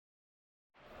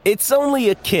It's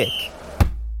only a kick,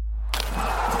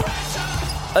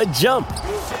 a jump,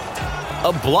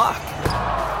 a block.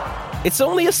 It's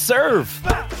only a serve.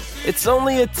 It's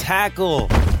only a tackle,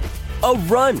 a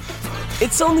run.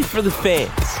 It's only for the fans.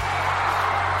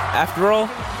 After all,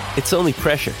 it's only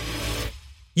pressure.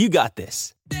 You got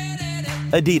this.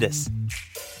 Adidas.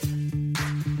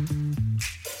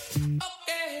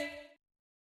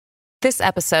 This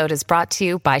episode is brought to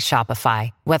you by Shopify.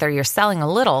 Whether you're selling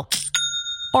a little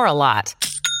or a lot,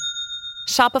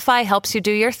 Shopify helps you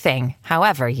do your thing,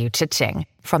 however you cha-ching.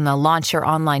 From the launch your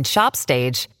online shop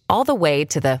stage, all the way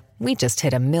to the we just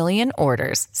hit 1 million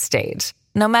orders stage.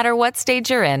 No matter what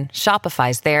stage you're in,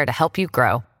 Shopify's there to help you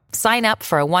grow. Sign up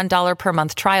for a $1 per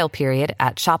month trial period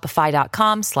at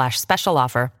shopify.com/special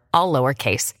offer, all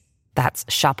lowercase. That's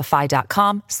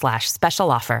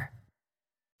shopify.com/special offer.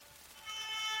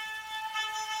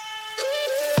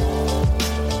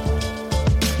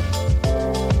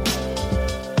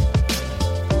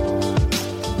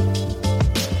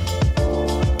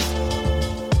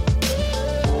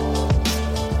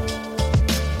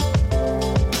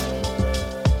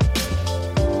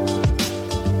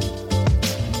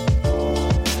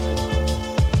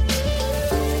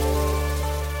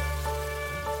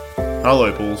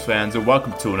 Hello Bulls fans and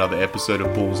welcome to another episode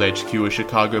of BullsHQ, a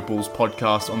Chicago Bulls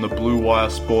podcast on the Blue Wire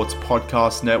Sports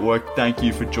Podcast Network. Thank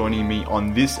you for joining me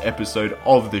on this episode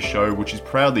of the show, which is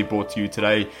proudly brought to you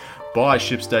today by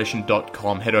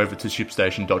ShipStation.com. Head over to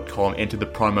ShipStation.com, enter the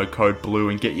promo code BLUE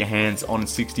and get your hands on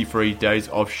 60 free days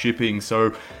of shipping.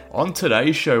 So on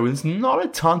today's show, there's not a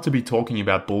ton to be talking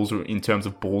about Bulls in terms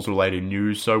of Bulls related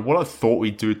news. So what I thought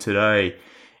we'd do today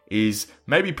is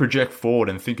maybe project forward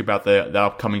and think about the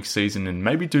upcoming season and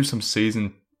maybe do some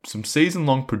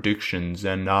season-long predictions.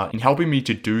 And in helping me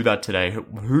to do that today,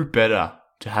 who better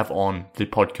to have on the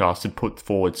podcast and put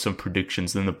forward some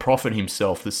predictions than the Prophet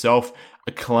himself, the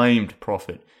self-acclaimed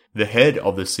Prophet, the head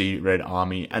of the Sea Red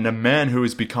Army, and a man who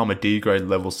has become a D-grade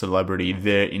level celebrity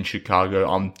there in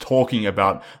Chicago. I'm talking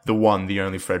about the one, the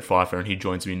only Fred Pfeiffer, and he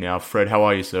joins me now. Fred, how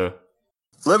are you, sir?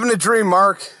 Living a dream,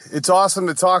 Mark. It's awesome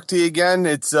to talk to you again.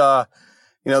 It's, the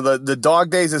dog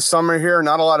days of summer here.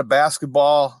 Not a lot of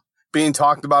basketball being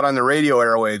talked about on the radio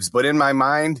airwaves, but in my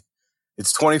mind,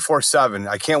 it's 24/7.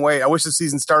 I can't wait. I wish the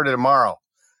season started tomorrow.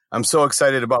 I'm so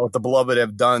excited about what the beloved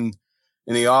have done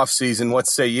in the off season. What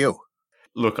say you?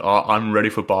 Look, I'm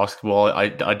ready for basketball.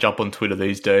 I jump on Twitter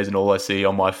these days and all I see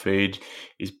on my feed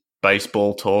is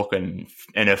baseball talk and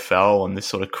NFL and this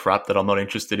sort of crap that I'm not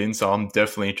interested in. So I'm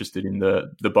definitely interested in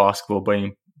the basketball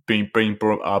being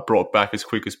brought back as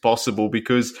quick as possible,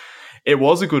 because it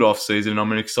was a good off season.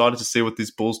 I'm excited to see what this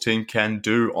Bulls team can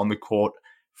do on the court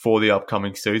for the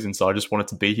upcoming season. So I just wanted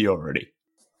to be here already.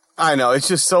 I know,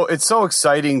 it's so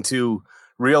exciting to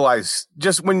realize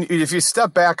just if you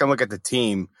step back and look at the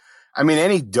team. I mean,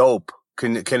 any dope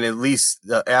can at least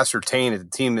ascertain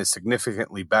that the team is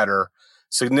significantly better,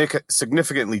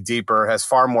 significantly deeper, has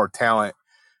far more talent.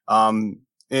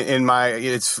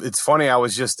 It's funny. I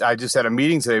just had a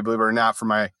meeting today, believe it or not, for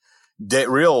my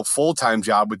real full-time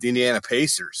job with the Indiana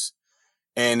Pacers,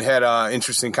 and had an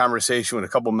interesting conversation with a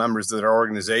couple members of their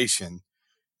organization.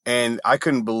 And I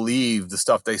couldn't believe the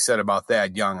stuff they said about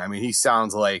Thad Young. I mean, he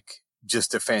sounds like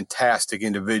just a fantastic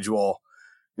individual,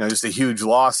 just a huge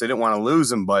loss. They didn't want to lose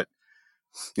him, but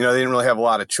they didn't really have a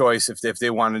lot of choice if they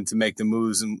wanted to make the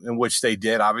moves, in which they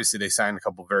did. Obviously, they signed a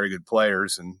couple of very good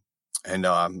players, and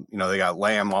they got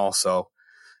Lamb also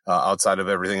outside of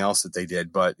everything else that they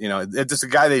did. But it's a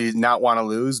guy they did not want to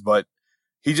lose, but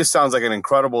he just sounds like an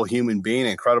incredible human being, an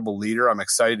incredible leader. I'm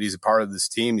excited he's a part of this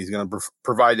team. He's going to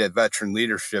provide that veteran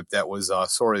leadership that was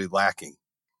sorely lacking.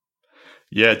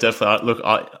 Yeah, definitely. Look,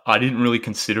 I didn't really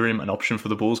consider him an option for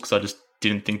the Bulls because I just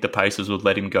didn't think the Pacers would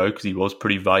let him go because he was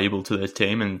pretty valuable to their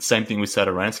team. And same thing with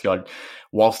Satoransky.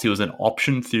 Whilst he was an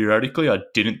option theoretically, I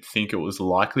didn't think it was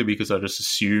likely because I just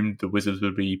assumed the Wizards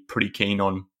would be pretty keen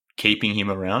on keeping him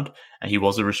around, and he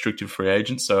was a restricted free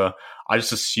agent. So I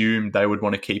just assumed they would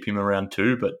want to keep him around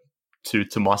too. But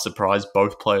to my surprise,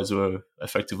 both players were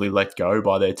effectively let go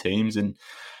by their teams, and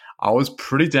I was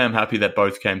pretty damn happy that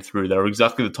both came through. They were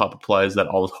exactly the type of players that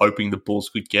I was hoping the Bulls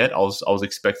could get. I was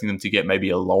expecting them to get maybe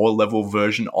a lower level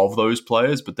version of those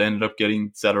players, but they ended up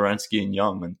getting Satoransky and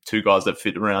Young, and two guys that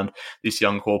fit around this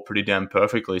young core pretty damn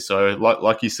perfectly. So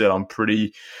like you said, I'm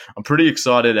pretty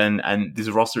excited, and this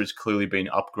roster has clearly been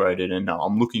upgraded, and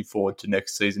I'm looking forward to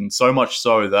next season. So much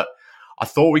so that I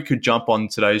thought we could jump on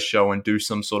today's show and do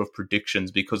some sort of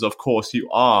predictions because, of course, you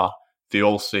are the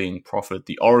all-seeing prophet,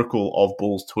 the oracle of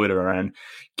Bulls Twitter. And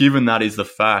given that is the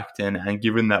fact, and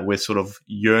given that we're sort of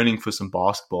yearning for some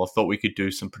basketball, I thought we could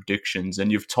do some predictions.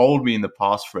 And you've told me in the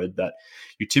past, Fred, that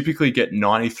you typically get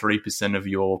 93% of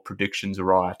your predictions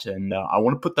right. And I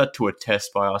want to put that to a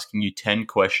test by asking you 10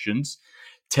 questions,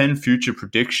 10 future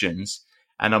predictions.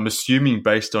 And I'm assuming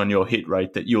based on your hit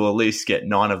rate that you'll at least get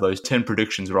 9 of those 10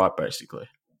 predictions right, basically.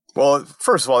 Well,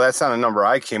 first of all, that's not a number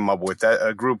I came up with. That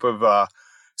a group of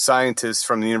scientists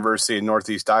from the University of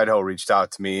Northeast Idaho reached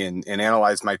out to me and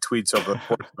analyzed my tweets over the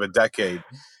course of a decade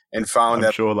and found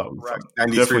that sure that was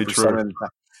 93% of the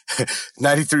time.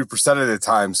 93% of the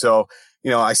time. So,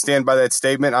 I stand by that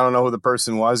statement. I don't know who the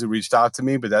person was who reached out to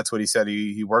me, but that's what he said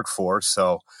he worked for.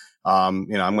 So, I'm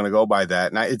going to go by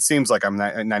that. And it seems like I'm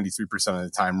 93% of the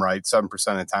time right. 7%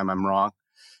 of the time I'm wrong.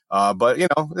 But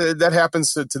that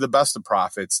happens to the best of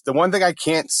prophets. The one thing I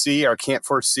can't see or can't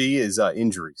foresee is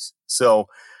injuries. So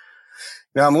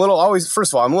now I'm a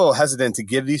little hesitant to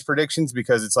give these predictions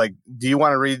because it's like, do you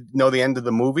want to know the end of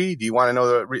the movie? Do you want to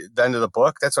know the end of the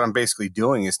book? That's what I'm basically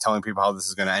doing, is telling people how this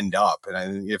is going to end up.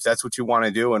 And if that's what you want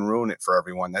to do and ruin it for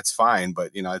everyone, that's fine.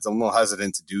 But it's a little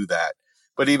hesitant to do that.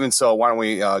 But even so, why don't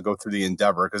we go through the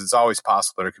endeavor? Because it's always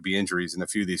possible there could be injuries, and a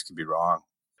few of these could be wrong.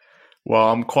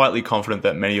 Well, I'm quietly confident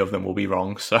that many of them will be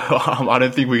wrong, so I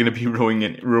don't think we're going to be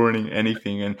ruining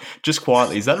anything. And just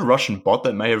quietly, is that a Russian bot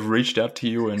that may have reached out to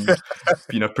you and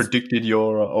predicted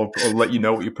your or let you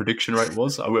know what your prediction rate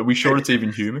was? Are we sure it's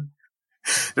even human?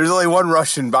 There's only one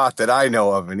Russian bot that I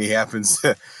know of, and he happens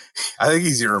to. I think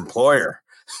he's your employer,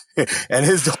 and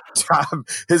his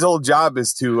whole job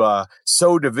is to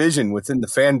sow division within the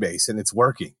fan base, and it's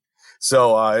working.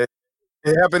 So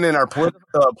it happened in our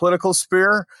political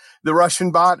sphere, the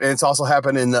Russian bot, and it's also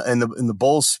happened in the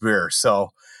Bulls sphere. So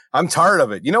I'm tired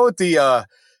of it. You know what the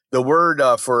word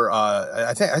for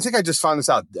I think I just found this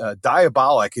out.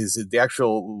 Diabolic is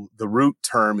the root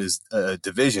term is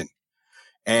division,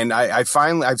 and I've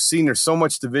seen there's so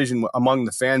much division among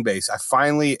the fan base. I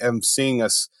finally am seeing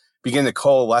us begin to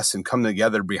coalesce and come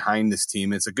together behind this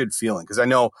team. It's a good feeling because I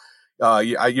know.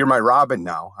 You're my Robin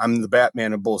now. I'm the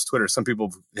Batman of Bulls Twitter. Some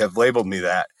people have labeled me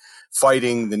that,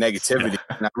 fighting the negativity.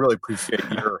 And I really appreciate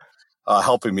your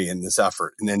helping me in this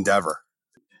effort and endeavor.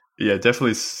 Yeah,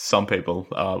 definitely some people,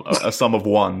 a sum of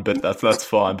one, but that's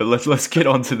fine. But let's get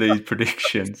on to these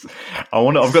predictions.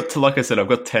 I've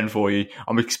got 10 for you.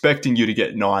 I'm expecting you to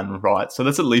get 9 right. So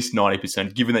that's at least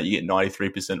 90%. Given that you get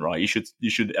 93% right, you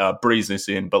should breeze this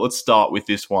in. But let's start with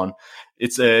this one.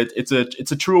 It's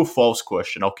a true or false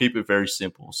question. I'll keep it very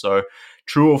simple. So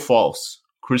true or false,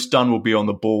 Kris Dunn will be on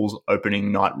the Bulls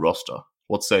opening night roster.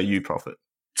 What say you, Prophet?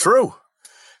 True.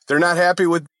 They're not happy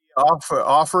with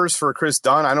offers for Kris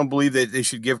Dunn. I don't believe that they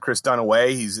should give Kris Dunn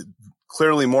away. He's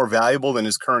clearly more valuable than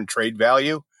his current trade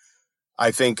value.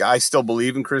 I still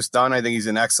believe in Kris Dunn. I think he's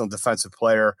an excellent defensive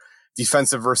player.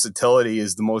 Defensive versatility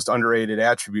is the most underrated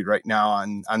attribute right now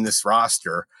on this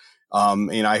roster.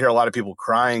 I hear a lot of people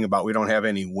crying about we don't have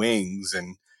any wings,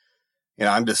 and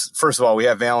first of all, we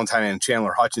have Valentine and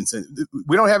Chandler Hutchinson.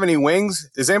 We don't have any wings.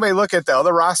 Does anybody look at the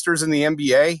other rosters in the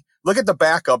NBA? Look at the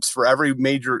backups for every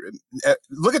major.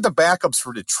 Look at the backups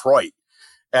for Detroit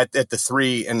at the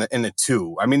 3 and the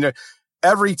 2. I mean,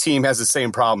 every team has the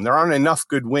same problem. There aren't enough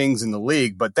good wings in the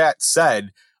league. But that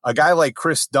said, a guy like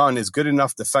Kris Dunn is good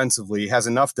enough defensively, has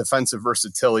enough defensive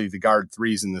versatility to guard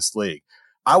threes in this league.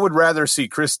 I would rather see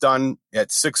Kris Dunn at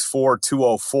 6'4",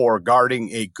 204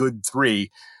 guarding a good 3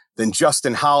 than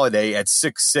Justin Holiday at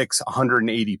 6'6",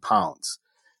 180 pounds.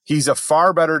 He's a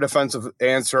far better defensive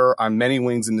answer on many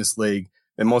wings in this league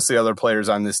than most of the other players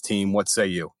on this team. What say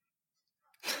you?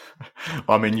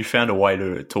 I mean, you found a way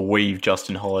to weave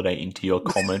Justin Holiday into your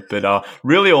comment, but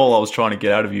really all I was trying to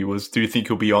get out of you was, do you think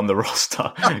he'll be on the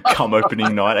roster come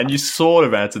opening night? And you sort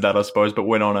of answered that, I suppose, but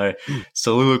went on a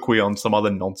soliloquy on some other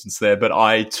nonsense there. But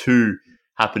I, too,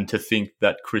 happen to think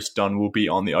that Kris Dunn will be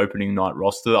on the opening night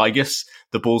roster. I guess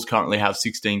the Bulls currently have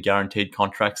 16 guaranteed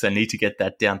contracts. They need to get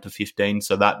that down to 15,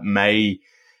 so that may...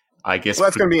 that's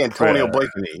going to be Antonio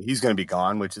Blakeney. He's going to be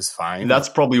gone, which is fine. That's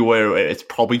probably where it's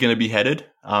probably going to be headed.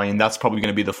 I mean, that's probably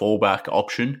going to be the fallback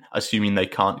option, assuming they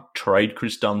can't trade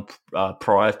Kris Dunn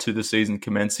prior to the season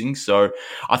commencing. So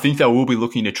I think they will be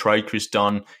looking to trade Kris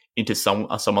Dunn into some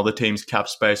other team's cap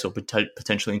space, or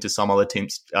potentially into some other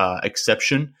team's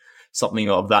exception, something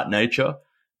of that nature.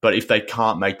 But if they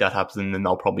can't make that happen, then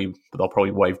they'll probably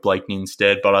waive Blakeney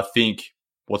instead. But I think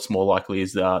what's more likely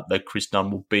is that Kris Dunn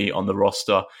will be on the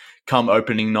roster come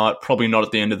opening night, probably not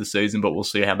at the end of the season, but we'll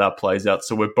see how that plays out.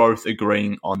 So we're both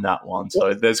agreeing on that one. So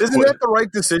isn't that the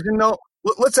right decision though?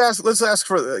 Let's ask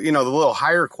for the little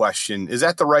higher question. Is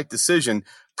that the right decision?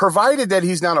 provided that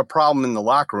he's not a problem in the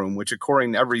locker room, which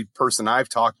according to every person I've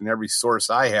talked and every source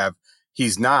I have,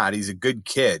 he's not. He's a good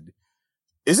kid.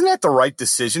 Isn't that the right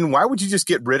decision? Why would you just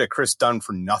get rid of Kris Dunn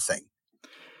for nothing?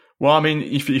 Well, I mean,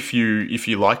 if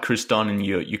you like Kris Dunn and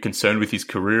you're concerned with his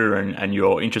career and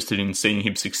you're interested in seeing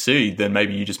him succeed, then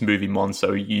maybe you just move him on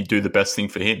so you do the best thing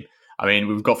for him. I mean,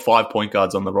 we've got 5 point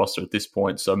guards on the roster at this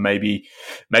point, so maybe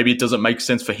it doesn't make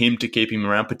sense for him to keep him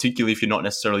around, particularly if you're not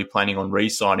necessarily planning on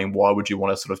re-signing. Why would you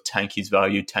want to sort of tank his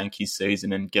value, tank his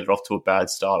season, and get it off to a bad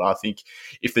start? I think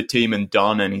if the team and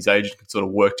Dunn and his agent can sort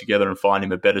of work together and find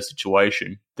him a better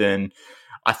situation, then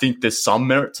I think there's some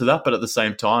merit to that. But at the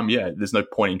same time, yeah, there's no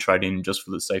point in trading him just for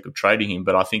the sake of trading him.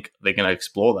 But I think they're going to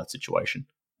explore that situation.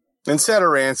 And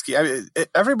Satoransky, I mean,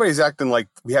 everybody's acting like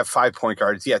we have 5 point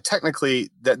guards. Yeah, technically,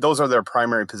 those are their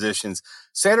primary positions.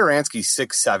 Satoransky's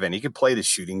 6'7". He could play the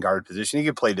shooting guard position. He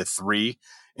could play the 3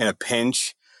 in a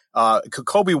pinch.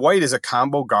 Kobe White is a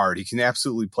combo guard. He can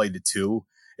absolutely play the 2.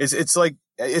 It's like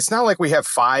it's not like we have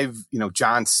 5,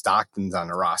 John Stocktons on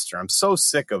the roster. I'm so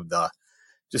sick of the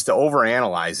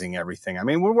overanalyzing everything. I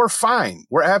mean, we're fine.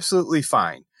 We're absolutely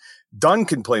fine. Dunn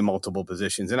can play multiple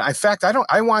positions. And in fact,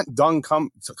 I want Dunn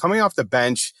coming off the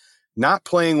bench, not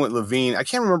playing with Levine. I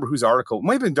can't remember whose article. It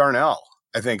might have been Darnell.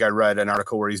 I think I read an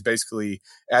article where he's basically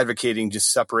advocating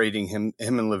just separating him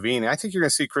and Levine. And I think you're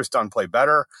going to see Kris Dunn play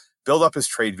better, build up his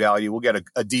trade value. We'll get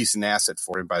a decent asset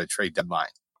for him by the trade deadline.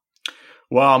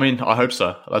 Well, I mean, I hope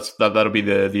so. That'll be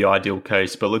the ideal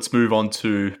case. But let's move on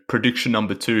to prediction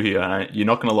number 2 here. You're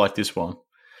not going to like this one.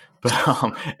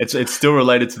 But it's still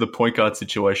related to the point guard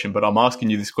situation. But I'm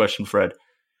asking you this question, Fred.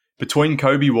 Between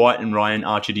Kobe White and Ryan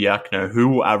Arcidiacono, who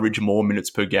will average more minutes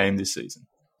per game this season?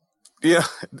 Yeah,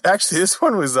 actually, this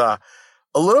one was a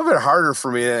little bit harder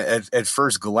for me at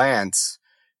first glance,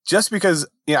 just because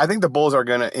I think the Bulls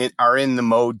are in the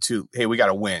mode to, hey, we got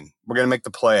to win. We're going to make the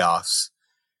playoffs.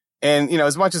 And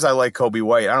as much as I like Kobe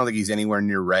White, I don't think he's anywhere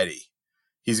near ready.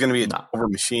 He's going to be a turnover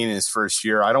machine in his first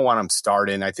year. I don't want him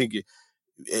starting. I think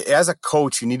as a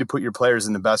coach, you need to put your players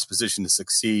in the best position to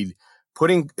succeed.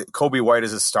 Putting Kobe White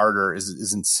as a starter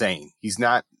is insane. He's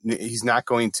not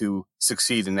going to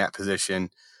succeed in that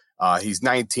position. He's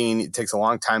 19. It takes a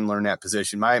long time to learn that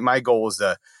position. My goal is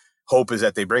hope is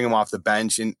that they bring him off the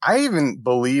bench. And I even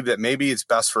believe that maybe it's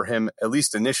best for him, at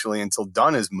least initially, until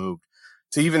Dunn is moved,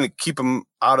 to even keep him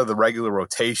out of the regular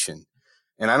rotation.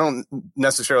 And I don't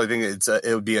necessarily think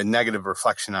it would be a negative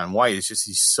reflection on White. It's just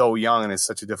he's so young and it's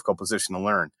such a difficult position to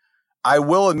learn. I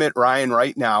will admit Ryan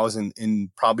right now is in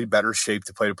probably better shape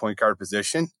to play the point guard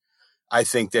position. I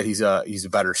think that he's a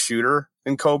better shooter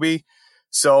than Kobe.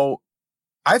 So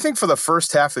I think for the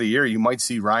first half of the year, you might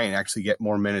see Ryan actually get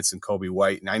more minutes than Kobe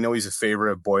White. And I know he's a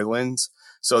favorite of Boylan's,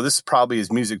 so this probably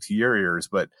is music to your ears.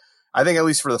 But I think at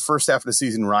least for the first half of the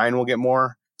season, Ryan will get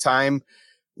more time.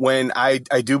 When I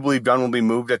do believe Dunn will be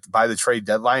moved by the trade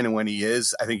deadline, and when he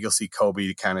is, I think you'll see Kobe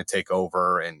to kind of take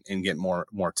over and get more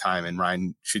time, and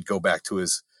Ryan should go back to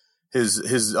his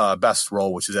best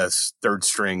role, which is as third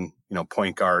string,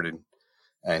 point guard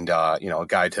and a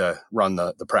guy to run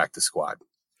the practice squad.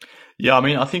 Yeah, I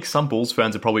mean, I think some Bulls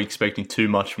fans are probably expecting too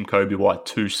much from Kobe White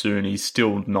too soon. He's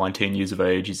still 19 years of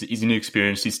age. He's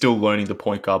inexperienced. He's still learning the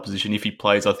point guard position. If he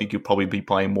plays, I think he'll probably be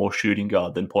playing more shooting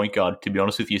guard than point guard, to be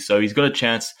honest with you. So he's got a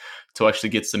chance to actually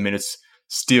get some minutes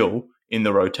still in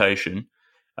the rotation,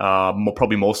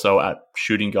 probably more so at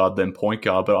shooting guard than point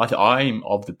guard. But I'm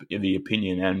of the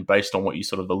opinion, and based on what you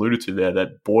sort of alluded to there,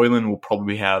 that Boylan will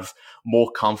probably have more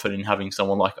comfort in having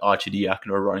someone like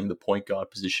Arcidiacono running the point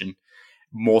guard position,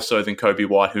 more so than Kobe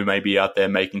White, who may be out there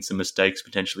making some mistakes,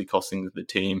 potentially costing the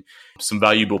team some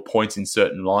valuable points in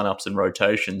certain lineups and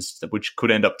rotations, which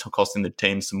could end up costing the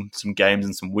team some games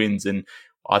and some wins. And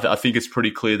I think it's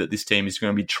pretty clear that this team is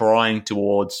going to be trying to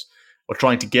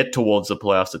get towards the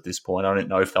playoffs at this point. I don't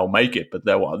know if they'll make it, but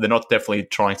they're not definitely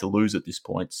trying to lose at this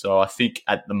point. So I think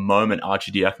at the moment,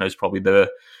 Arcidiacono is probably the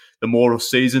more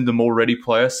seasoned, the more ready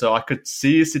player. So I could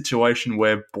see a situation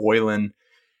where Boylan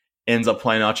ends up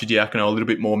playing Arcidiacono a little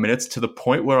bit more minutes, to the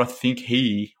point where I think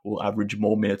he will average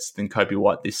more minutes than Kobe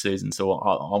White this season. So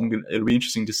it'll be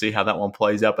interesting to see how that one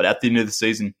plays out. But at the end of the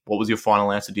season, what was your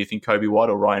final answer? Do you think Kobe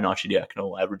White or Ryan Arcidiacono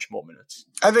will average more minutes?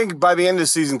 I think by the end of the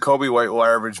season, Kobe White will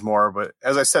average more. But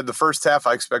as I said, the first half,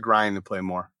 I expect Ryan to play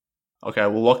more. Okay,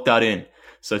 we'll lock that in.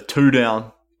 So 2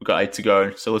 down, we've got 8 to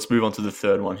go. So let's move on to the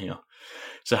third one here.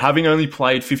 So having only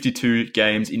played 52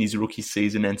 games in his rookie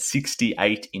season and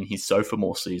 68 in his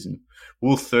sophomore season,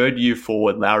 will third-year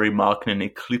forward Lauri Markkanen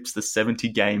eclipse the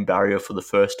 70-game barrier for the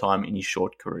first time in his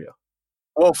short career?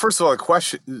 Well, first of all,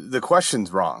 the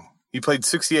question's wrong. He played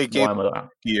 68 games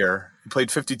last year. He played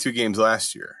 52 games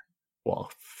last year.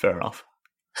 Well, fair enough.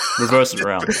 Reverse it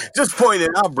around. Just point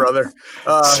it out, brother.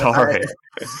 Sorry.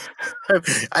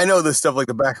 I know this stuff like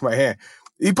the back of my hand.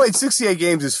 He played 68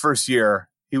 games his first year.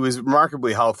 He was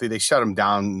remarkably healthy. They shut him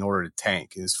down in order to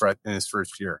tank in his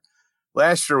first year.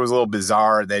 Last year was a little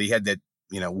bizarre that he had that,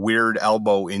 weird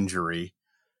elbow injury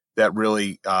that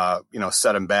really,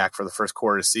 set him back for the first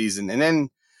quarter of the season. And then,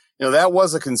 that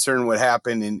was a concern what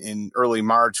happened in early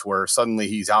March where suddenly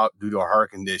he's out due to a heart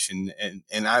condition.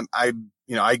 And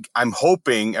I'm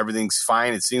hoping everything's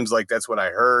fine. It seems like that's what I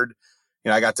heard.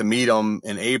 I got to meet him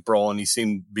in April and he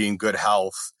seemed to be in good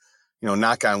health.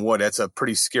 Knock on wood. That's a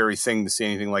pretty scary thing to see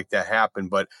anything like that happen.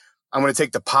 But I'm going to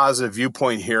take the positive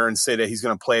viewpoint here and say that he's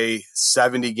going to play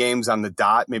 70 games on the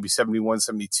dot, maybe 71,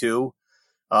 72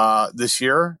 this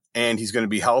year. And he's going to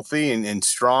be healthy and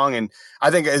strong. And I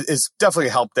think it's definitely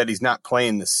helped that he's not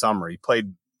playing this summer.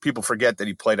 People forget that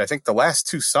he played, I think, the last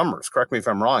 2 summers. Correct me if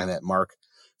I'm wrong on that, Mark,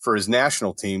 for his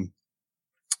national team.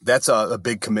 That's a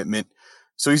big commitment.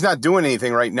 So he's not doing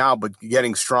anything right now, but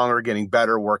getting stronger, getting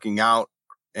better, working out.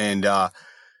 And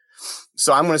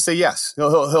so I'm going to say yes.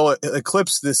 He'll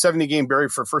eclipse the 70-game Barry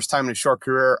for the first time in his short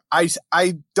career. I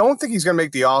don't think he's going to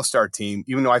make the All-Star team,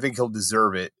 even though I think he'll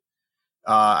deserve it.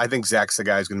 I think Zach's the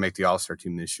guy who's going to make the All-Star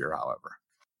team this year, however.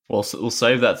 Well, we'll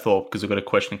save that thought because we've got a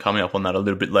question coming up on that a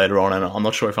little bit later on, and I'm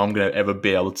not sure if I'm going to ever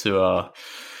be able to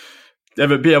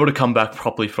come back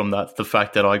properly from that. The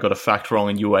fact that I got a fact wrong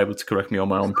and you were able to correct me on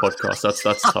my own podcast,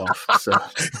 that's tough. So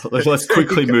let's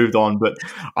quickly move on. But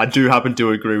I do happen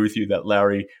to agree with you that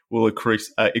Larry will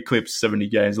eclipse 70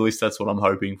 games. At least that's what I'm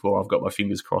hoping for. I've got my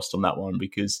fingers crossed on that one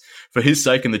because for his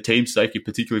sake and the team's sake,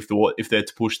 particularly if they're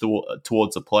to push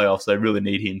towards the playoffs, they really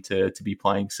need him to be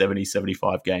playing 70,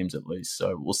 75 games at least.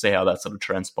 So we'll see how that sort of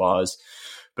transpires.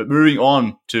 But moving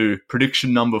on to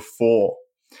prediction number 4.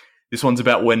 This one's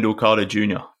about Wendell Carter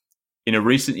Jr. In a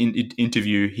recent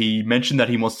interview, he mentioned that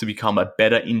he wants to become a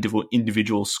better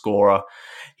individual scorer.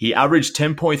 He averaged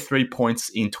 10.3 points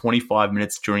in 25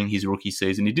 minutes during his rookie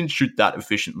season. He didn't shoot that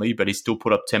efficiently, but he still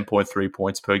put up 10.3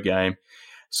 points per game.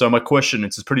 So my question,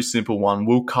 it's a pretty simple one.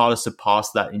 Will Carter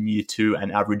surpass that in year 2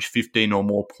 and average 15 or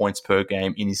more points per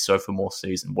game in his sophomore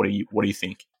season? What do you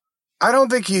think? I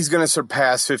don't think he's going to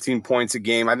surpass 15 points a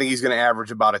game. I think he's going to average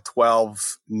about a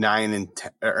 12, 9, and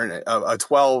 10, or a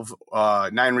 12,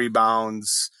 9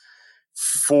 rebounds,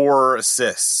 4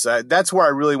 assists. That's where I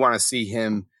really want to see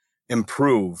him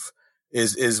improve.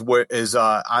 Is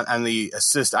on the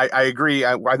assist. I agree.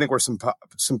 I think we're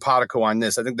simpatico on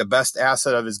this. I think the best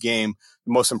asset of his game,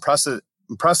 the most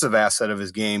impressive asset of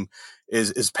his game,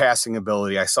 is passing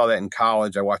ability. I saw that in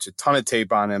college. I watched a ton of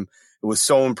tape on him. It was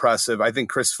so impressive. I think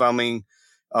Chris Fleming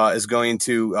is going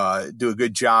to do a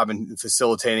good job in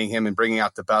facilitating him and bringing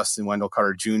out the best in Wendell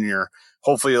Carter Jr.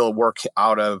 Hopefully it'll work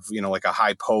out of, like a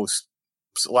high post,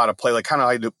 a lot of play, like kind of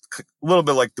like a little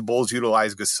bit like the Bulls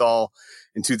utilized Gasol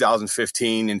in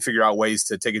 2015 and figure out ways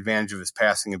to take advantage of his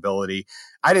passing ability.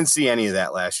 I didn't see any of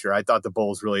that last year. I thought the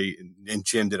Bulls really, and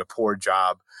Jim did a poor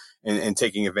job in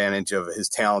taking advantage of his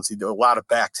talents. He did a lot of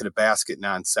back to the basket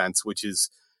nonsense, which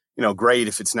is, great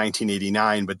if it's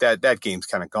 1989, but that game's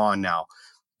kind of gone now.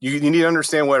 You need to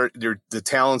understand what the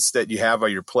talents that you have are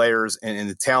your players, and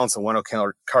the talents of Wendell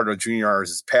Carter Jr. is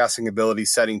his passing ability,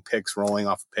 setting picks, rolling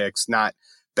off picks, not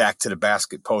back to the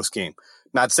basket post game.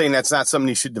 Not saying that's not something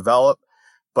he should develop,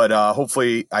 but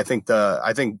hopefully,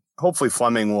 hopefully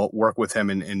Fleming will work with him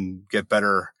and get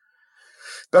better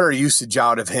usage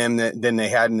out of him than they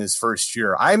had in his first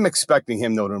year. I'm expecting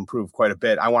him, though, to improve quite a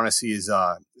bit. I want to see his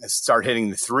start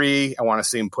hitting the 3. I want to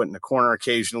see him put in the corner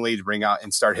occasionally to bring out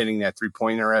and start hitting that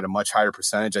 3-pointer at a much higher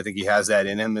percentage. I think he has that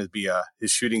in him. His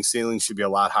shooting ceiling should be a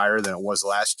lot higher than it was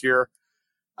last year.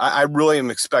 I really am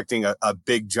expecting a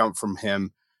big jump from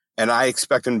him, and I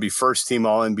expect him to be first-team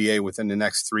All-NBA within the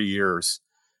next 3 years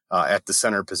at the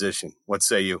center position. What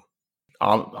say you?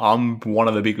 I'm one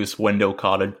of the biggest Wendell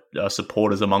Carter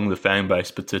supporters among the fan base,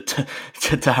 but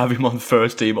to have him on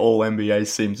first team All NBA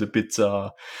seems a bit.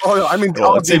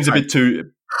 It seems a bit too.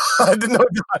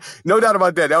 No doubt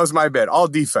about that. That was my bet. All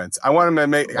defense. I want him to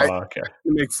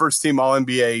make first team All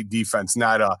NBA defense,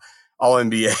 not All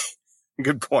NBA.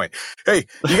 Good point. Hey,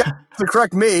 you got to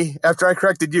correct me after I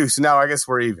corrected you, so now I guess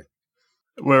we're even.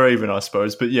 We're even, I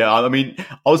suppose. But yeah, I mean,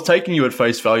 I was taking you at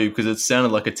face value because it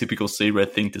sounded like a typical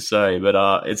C-Red thing to say, but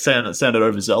it sounded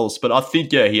overzealous. But I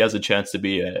think, yeah, he has a chance to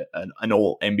be an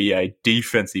all-NBA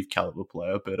defensive caliber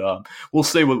player. But we'll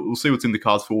see what's in the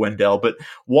cards for Wendell. But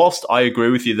whilst I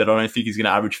agree with you that I don't think he's going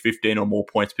to average 15 or more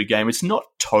points per game, it's not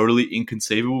totally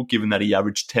inconceivable given that he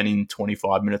averaged 10 in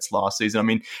 25 minutes last season. I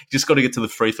mean, you just got to get to the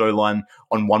free throw line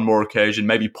on one more occasion,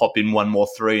 maybe pop in one more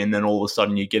three, and then all of a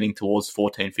sudden you're getting towards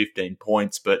 14, 15 points.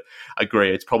 But I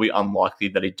agree, it's probably unlikely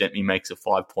that he definitely makes a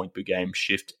 5-point per game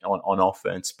shift on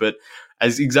offense. But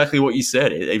as exactly what you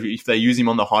said, if they use him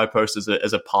on the high post as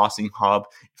a passing hub,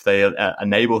 if they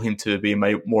enable him to be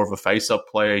more of a face-up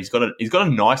player, he's got a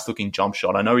nice looking jump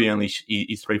shot. I know his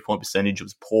 3-point percentage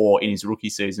was poor in his rookie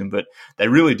season, but they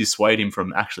really dissuade him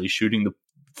from actually shooting the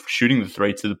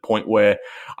three to the point where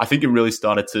I think it really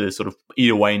started to sort of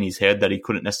eat away in his head that he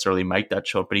couldn't necessarily make that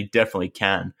shot, but he definitely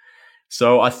can.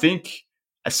 So I think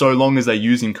so long as they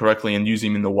use him correctly and use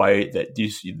him in the way that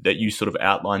you sort of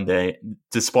outlined there,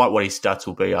 despite what his stats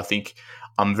will be, I think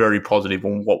I'm very positive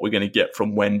on what we're going to get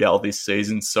from Wendell this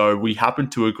season. So we happen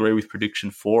to agree with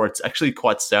prediction 4. It's actually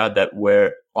quite sad that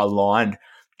we're aligned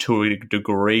to a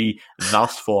degree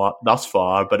thus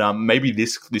far, but maybe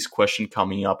this question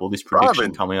coming up or this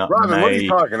prediction coming up. Robin, what are you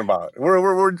talking about?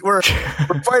 We're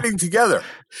fighting together.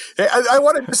 Hey, I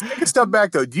want to just take a step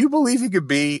back though. Do you believe he could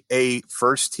be a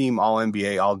first team All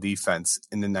NBA, All Defense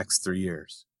in the next 3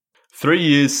 years? 3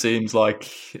 years seems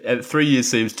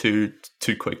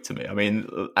too quick to me. I mean,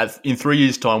 in 3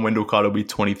 years' time, Wendell Carter will be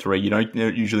 23. You don't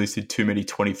usually see too many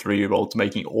 23-year-olds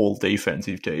making all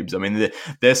defensive teams. I mean,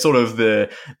 they're sort of the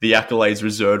accolades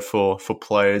reserved for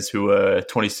players who are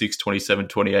 26, 27,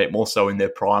 28, more so in their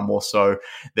prime, more so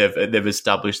they've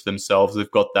established themselves.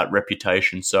 They've got that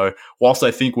reputation. So whilst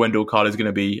I think Wendell Carter is going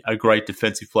to be a great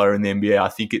defensive player in the NBA,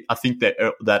 I think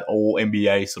that all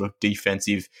NBA sort of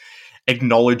defensive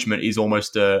acknowledgement is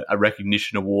almost a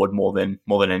recognition award more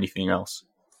than anything else.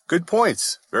 Good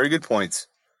points. Very good points.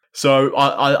 So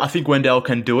I think Wendell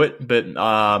can do it, but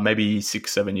maybe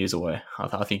 6-7 years away.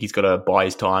 I think he's got to buy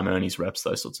his time, earn his reps,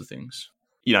 those sorts of things.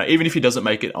 You know, even if he doesn't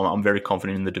make it, I'm very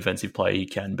confident in the defensive player he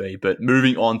can be. But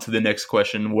moving on to the next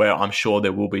question, where I'm sure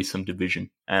there will be some division,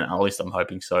 and at least I'm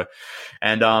hoping so.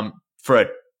 And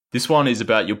Fred, this one is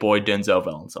about your boy Denzel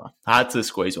Valentine. I had to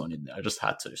squeeze one in there. I just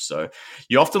had to. So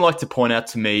you often like to point out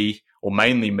to me, or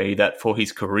mainly me, that for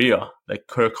his career, that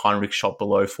Kirk Hinrich shot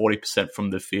below 40%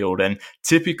 from the field. And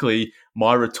typically,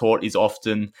 my retort is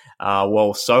often,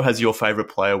 well, so has your favorite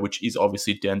player, which is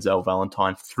obviously Denzel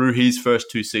Valentine. Through his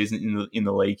first 2 seasons in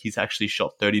the league, he's actually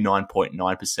shot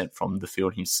 39.9% from the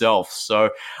field himself. So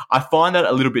I find that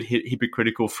a little bit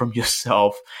hypocritical from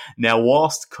yourself. Now,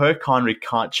 whilst Kirk Hinrich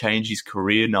can't change his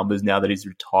career numbers now that he's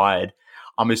retired,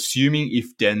 I'm assuming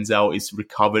if Denzel is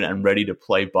recovered and ready to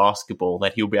play basketball,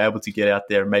 that he'll be able to get out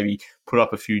there and maybe put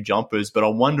up a few jumpers. But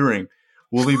I'm wondering,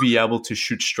 will he be able to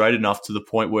shoot straight enough to the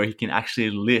point where he can actually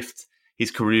lift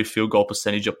his career field goal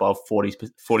percentage above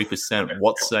 40%?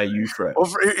 What say you, Fred?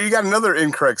 Well, you got another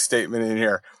incorrect statement in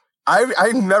here.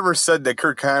 I never said that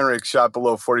Kirk Hinrich shot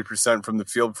below 40% from the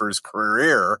field for his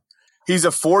career. He's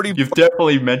a 40. You've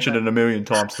definitely mentioned it a million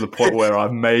times to the point where I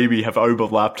maybe have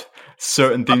overlapped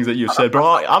certain things that you've said, but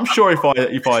I'm sure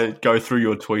if I go through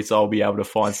your tweets, I'll be able to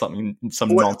find some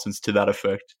nonsense to that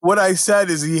effect. What I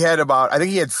said is I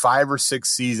think he had 5 or 6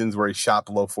 seasons where he shot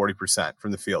below 40%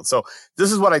 from the field. So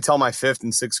this is what I tell my 5th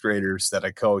and 6th graders that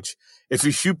I coach. If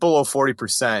you shoot below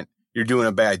 40%, you're doing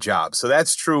a bad job. So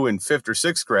that's true in 5th or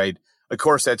 6th grade. Of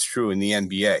course, that's true in the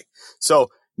NBA. So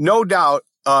no doubt,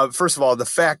 first of all, the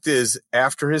fact is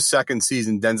after his 2nd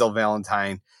season, Denzel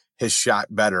Valentine has shot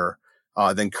better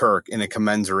than Kirk in a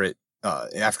commensurate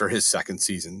after his 2nd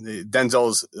season.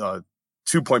 Denzel's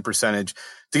 2-point percentage,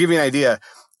 to give you an idea,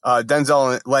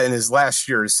 Denzel in his last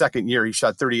year, his 2nd year, he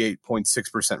shot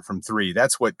 38.6% from 3.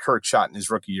 That's what Kirk shot in his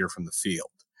rookie year from the field.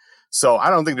 So I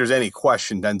don't think there's any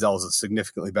question Denzel is a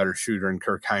significantly better shooter than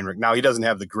Kirk Hinrich. Now, he doesn't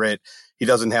have the grit. He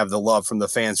doesn't have the love from the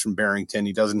fans from Barrington.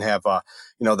 He doesn't have,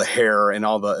 the hair and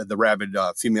all the rabid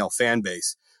female fan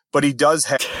base. But he does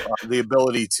have the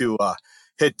ability to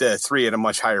hit the 3 at a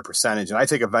much higher percentage. And I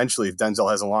think eventually, if Denzel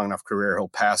has a long enough career, he'll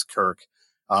pass Kirk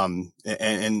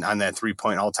and on that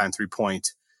all-time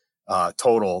 3-point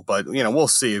total. But, we'll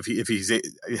see if he's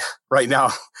right now.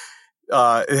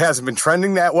 It hasn't been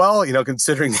trending that well,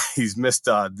 considering he's missed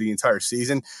the entire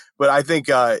season. But I think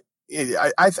I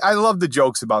love the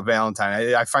jokes about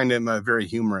Valentine. I find him very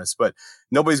humorous, but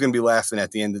nobody's going to be laughing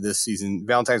at the end of this season.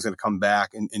 Valentine's going to come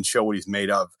back and show what he's made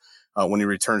of when he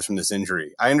returns from this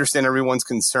injury. I understand everyone's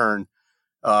concern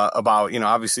about,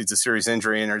 obviously it's a serious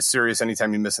injury and it's serious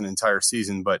anytime you miss an entire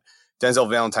season, but Denzel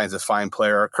Valentine's a fine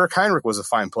player. Kirk Heinrich was a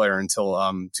fine player until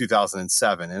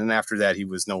 2007. And then after that, he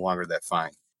was no longer that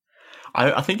fine.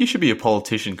 I think you should be a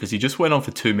politician because you just went on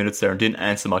for 2 minutes there and didn't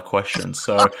answer my question.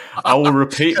 So I will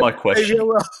repeat my question.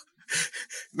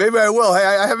 Maybe I will. Hey,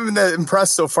 I haven't been that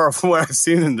impressed so far from what I've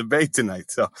seen in the debate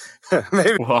tonight. So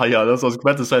maybe. Well, yeah, that's what I was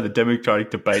about to say. The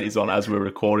Democratic debate is on as we're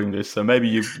recording this. So maybe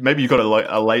you've got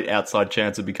a late outside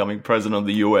chance of becoming president of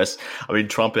the US. I mean,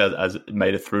 Trump has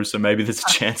made it through, so maybe there's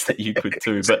a chance that you could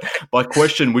too. But my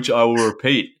question, which I will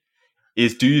repeat,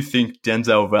 is do you think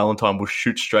Denzel Valentine will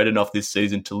shoot straight enough this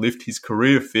season to lift his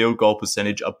career field goal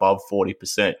percentage above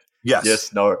 40%? Yes.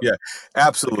 Yes. No. Yeah.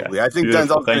 Absolutely. Okay. I think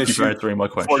Denzel's going to shoot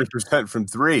 40% from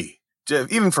three,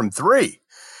 even from three,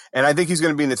 and I think he's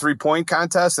going to be in the 3-point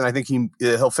contest, and I think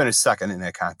he'll finish second in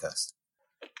that contest.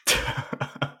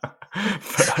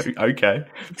 Okay,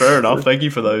 fair enough. Thank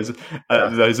you for those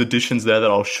additions there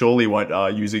that I'll surely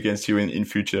won't use against you in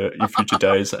future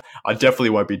days. I definitely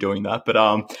won't be doing that. But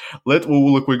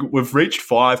we've reached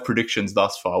 5 predictions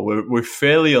thus far. We're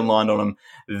fairly aligned on them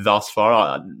thus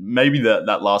far. Maybe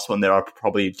that last one there I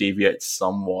probably deviate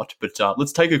somewhat. But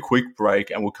let's take a quick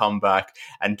break and we'll come back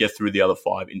and get through the other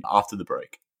 5 after the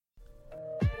break.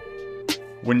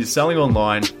 When you're selling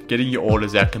online, getting your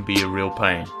orders out can be a real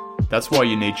pain. That's why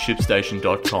you need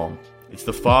ShipStation.com. It's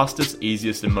the fastest,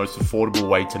 easiest, and most affordable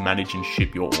way to manage and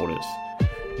ship your orders.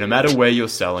 No matter where you're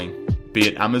selling, be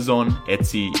it Amazon,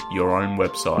 Etsy, your own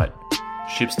website,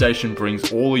 ShipStation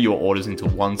brings all of your orders into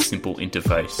one simple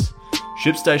interface.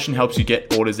 ShipStation helps you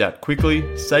get orders out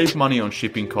quickly, save money on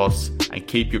shipping costs, and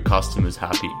keep your customers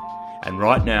happy. And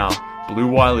right now, Blue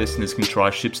Wire listeners can try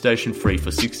ShipStation free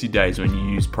for 60 days when you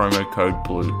use promo code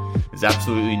BLUE. There's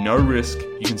absolutely no risk.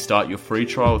 You can start your free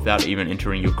trial without even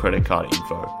entering your credit card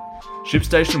info.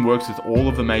 ShipStation works with all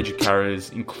of the major carriers,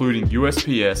 including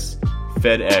USPS,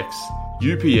 FedEx,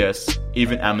 UPS,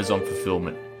 even Amazon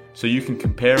Fulfillment, so you can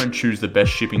compare and choose the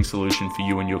best shipping solution for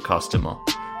you and your customer.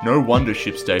 No wonder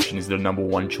ShipStation is the number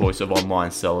 1 choice of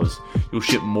online sellers. You'll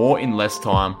ship more in less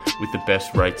time with the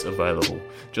best rates available.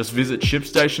 Just visit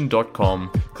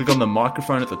ShipStation.com, click on the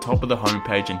microphone at the top of the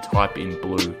homepage and type in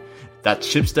BLUE. That's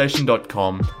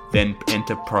ShipStation.com, then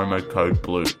enter promo code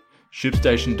BLUE.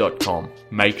 ShipStation.com.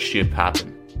 Make ship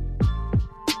happen.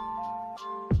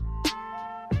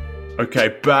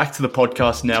 Okay, back to the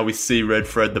podcast now with C. Red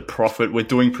Fred, the Prophet. We're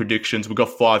doing predictions. We've got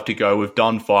 5 to go. We've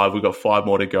done 5. We've got 5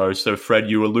 more to go. So, Fred,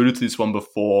 you alluded to this one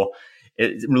before.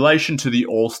 In relation to the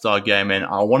All-Star game, and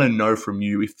I want to know from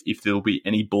you if there will be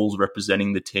any Bulls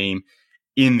representing the team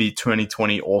in the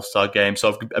 2020 All-Star game. So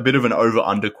I've got a bit of an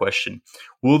over-under question.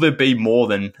 Will there be more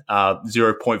than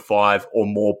 0.5 or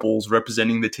more Bulls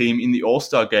representing the team in the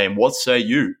All-Star game? What say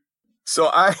you?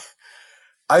 So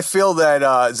I feel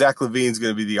that Zach LaVine's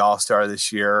going to be the All-Star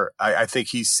this year. I think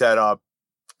he's set up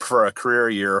for a career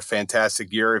year, a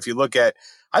fantastic year. If you look at,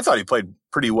 I thought he played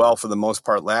pretty well for the most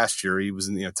part last year. He was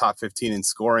in the top 15 in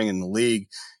scoring in the league,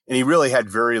 and he really had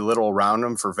very little around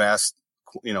him for vast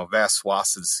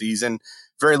swaths of the season.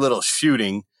 Very little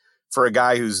shooting for a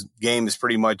guy whose game is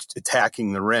pretty much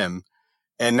attacking the rim.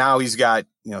 And now he's got,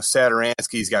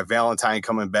 Satoransky, he's got Valentine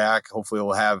coming back. Hopefully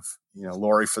we'll have,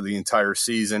 Laurie for the entire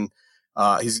season.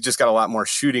 He's just got a lot more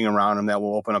shooting around him that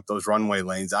will open up those runway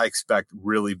lanes. I expect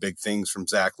really big things from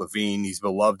Zach LaVine. He's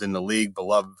beloved in the league,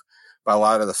 beloved by a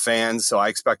lot of the fans. So I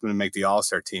expect him to make the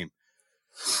All-Star team.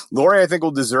 Laurie, I think,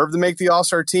 will deserve to make the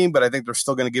All-Star team, but I think they're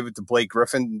still going to give it to Blake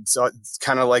Griffin. So it's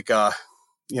kind of like,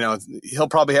 he'll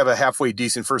probably have a halfway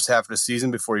decent first half of the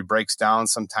season before he breaks down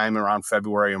sometime around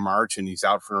February or March, and he's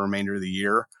out for the remainder of the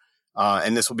year.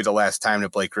 And this will be the last time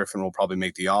that Blake Griffin will probably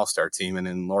make the All-Star team, and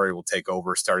then Laurie will take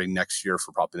over starting next year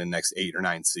for probably the next 8 or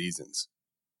 9 seasons.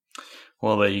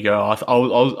 Well, there you go.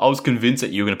 I was convinced that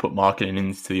you were going to put marketing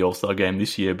into the All-Star game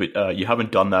this year, but you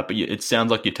haven't done that. But it sounds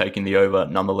like you're taking the over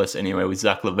nonetheless anyway with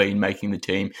Zach LaVine making the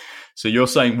team. So you're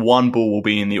saying 1 Bull will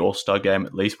be in the All-Star game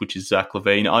at least, which is Zach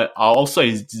LaVine. I'll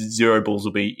say 0 Bulls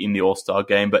will be in the All-Star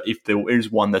game, but if there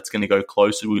is one that's going to go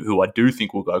close, who I do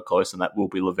think will go close, and that will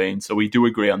be LaVine. So we do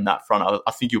agree on that front.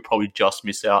 I think you'll probably just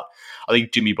miss out. I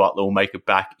think Jimmy Butler will make it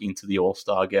back into the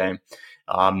All-Star game.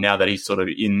 Now that he's sort of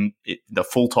in the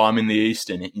full time in the East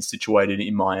and he's situated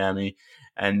in Miami.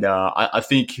 And I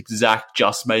think Zach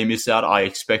just may miss out. I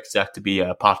expect Zach to be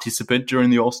a participant during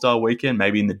the All-Star weekend,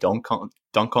 maybe in the dunk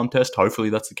contest. Hopefully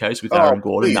that's the case with Aaron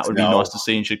Gordon. That would be nice to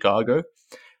see in Chicago.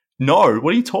 No,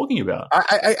 what are you talking about?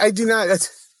 I do not.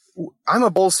 I'm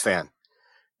a Bulls fan.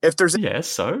 If there's going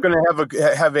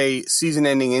to have a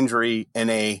season-ending injury in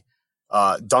a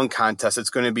dunk contest, it's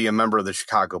going to be a member of the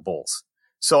Chicago Bulls.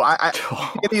 So I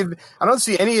don't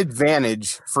see any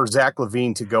advantage for Zach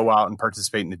LaVine to go out and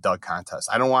participate in the dunk contest.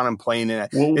 I don't want him playing in it.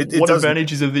 Well, what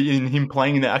advantage is in him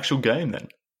playing in the actual game then?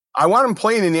 I want him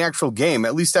playing in the actual game.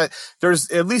 At least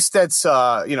that's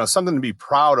something to be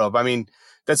proud of. I mean,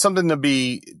 that's something to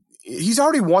be. He's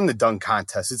already won the dunk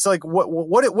contest. It's like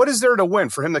what is there to win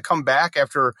for him to come back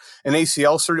after an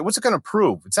ACL surgery? What's it going to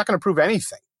prove? It's not going to prove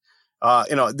anything.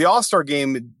 The All-Star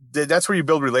game, that's where you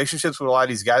build relationships with a lot of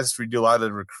these guys. That's where you do a lot of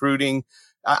the recruiting.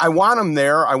 I want him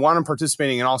there. I want him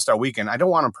participating in All-Star Weekend. I don't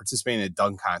want him participating in a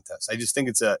dunk contest. I just think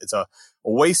it's a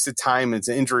waste of time. And it's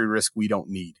an injury risk we don't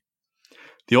need.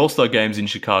 The All-Star Game's in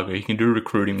Chicago. He can do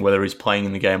recruiting whether he's playing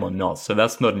in the game or not. So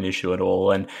that's not an issue at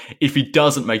all. And if he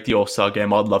doesn't make the All-Star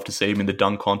Game, I'd love to see him in the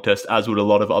dunk contest, as would a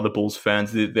lot of other Bulls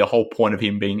fans. The whole point of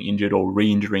him being injured or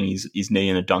re-injuring his knee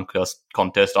in a dunk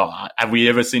contest. Have we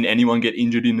ever seen anyone get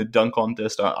injured in the dunk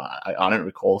contest? I don't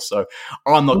recall. So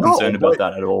I'm not concerned about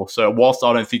that at all. So whilst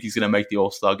I don't think he's going to make the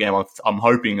All-Star Game, I'm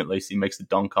hoping at least he makes the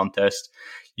dunk contest.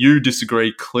 You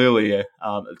disagree clearly, a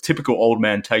typical old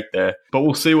man take there. But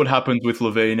we'll see what happens with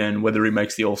LaVine and whether he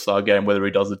makes the All-Star Game, whether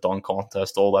he does the dunk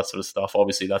contest, all that sort of stuff.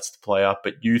 Obviously, that's to play out.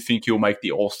 But you think he'll make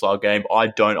the All-Star Game? I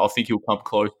don't. I think he'll come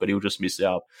close, but he'll just miss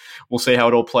out. We'll see how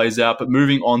it all plays out. But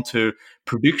moving on to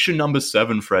prediction number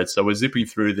 7, Fred. So we're zipping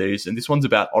through these, and this one's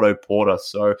about Otto Porter.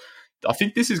 So I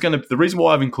think this is going to, the reason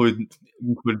why I've included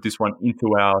this one into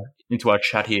our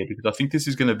chat here, because I think this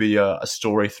is going to be a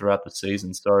story throughout the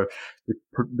season. So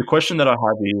the question that I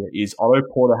have here is, Otto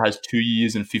Porter has 2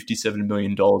 years and $57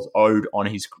 million owed on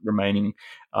his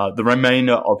the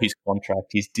remainder of his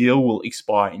contract. His deal will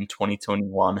expire in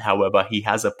 2021. However, he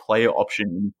has a player option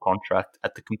in his contract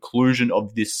at the conclusion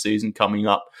of this season coming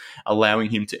up,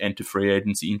 allowing him to enter free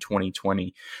agency in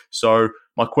 2020. So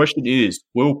my question is,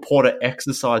 will Porter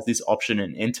exercise this option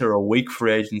and enter a weak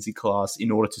free agency class in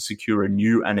order to secure a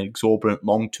new and exorbitant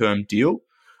long-term deal?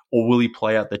 Or will he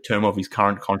play out the term of his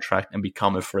current contract and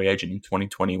become a free agent in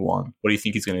 2021? What do you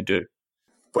think he's going to do?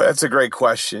 Well, that's a great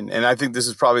question. And I think this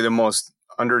is probably the most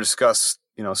under-discussed,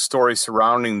 story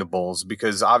surrounding the Bulls,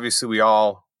 because obviously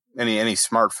any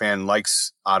smart fan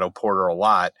likes Otto Porter a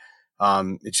lot.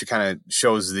 It should kind of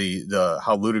shows the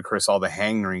how ludicrous all the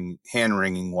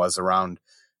hand-wringing was around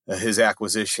his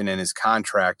acquisition and his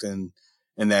contract, and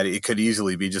that it could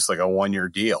easily be just like a one-year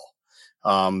deal.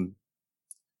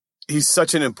 He's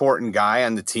such an important guy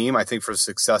on the team, I think, for the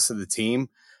success of the team.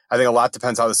 I think a lot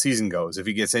depends how the season goes. If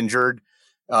he gets injured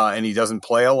and he doesn't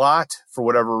play a lot for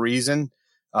whatever reason,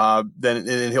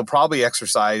 then he'll probably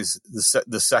exercise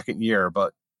the second year.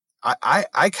 But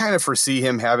I kind of foresee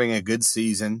him having a good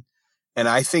season, and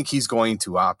I think he's going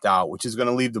to opt out, which is going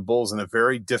to leave the Bulls in a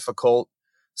very difficult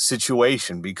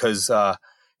situation, because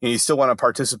you still want to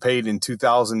participate in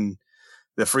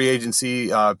the free agency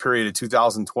period of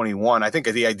 2021. I think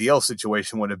the ideal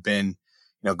situation would have been,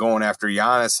 going after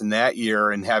Giannis in that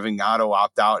year and having Otto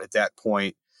opt out at that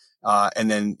point,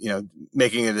 and then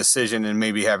making a decision and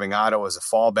maybe having Otto as a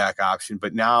fallback option.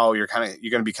 But now you're going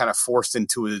to be kind of forced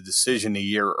into a decision a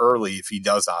year early if he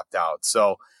does opt out.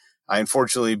 So I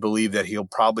unfortunately believe that he'll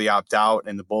probably opt out,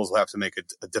 and the Bulls will have to make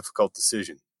a difficult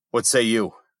decision. What say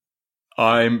you?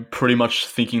 I'm pretty much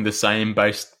thinking the same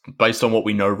based on what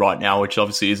we know right now, which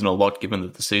obviously isn't a lot given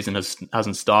that the season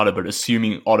hasn't started. But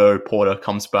assuming Otto Porter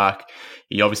comes back,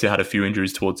 he obviously had a few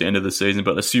injuries towards the end of the season,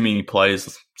 but assuming he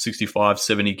plays 65,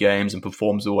 70 games and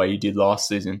performs the way he did last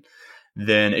season,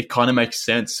 then it kind of makes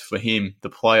sense for him, the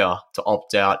player, to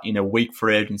opt out in a weak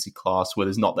free agency class where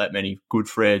there's not that many good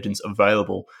free agents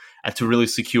available, and to really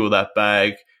secure that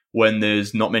bag when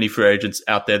there's not many free agents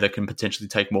out there that can potentially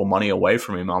take more money away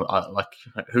from him.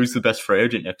 Who's the best free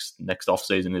agent next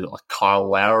offseason? Is it like Kyle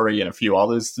Lowry and a few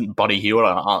others, Buddy Hield?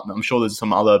 I'm sure there's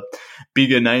some other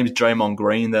bigger names, Draymond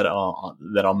Green, that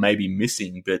are maybe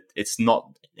missing, but it's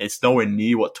nowhere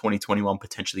near what 2021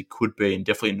 potentially could be, and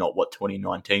definitely not what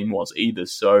 2019 was either.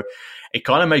 So it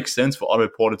kind of makes sense for Otto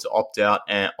Porter to opt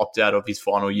out of his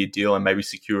final year deal and maybe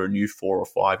secure a new 4 or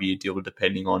 5 year deal,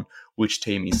 depending on which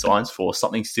team he signs for.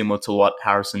 Something similar to what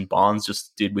Harrison Barnes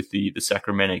just did with the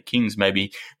Sacramento Kings.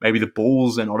 Maybe the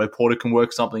Bulls and Otto Porter can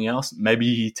work something else.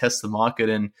 Maybe he tests the market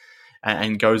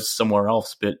and goes somewhere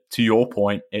else. But to your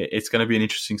point, it's going to be an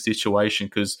interesting situation,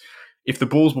 because if the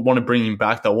Bulls would want to bring him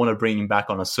back, they'll want to bring him back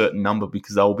on a certain number,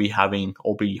 because they'll be hoping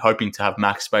to have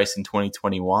max space in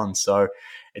 2021. So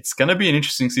it's going to be an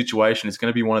interesting situation. It's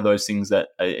going to be one of those things that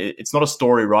it's not a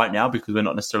story right now, because we're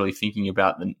not necessarily thinking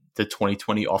about the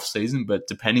 2020 off season, but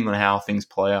depending on how things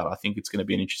play out, I think it's going to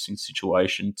be an interesting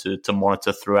situation to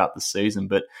monitor throughout the season.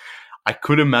 But I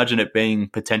could imagine it being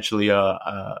potentially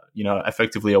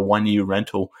effectively a 1 year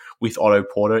rental with Otto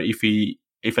Porter if he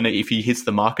if he hits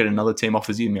the market, another team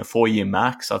offers him a 4-year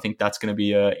max, I think that's going to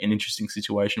be an interesting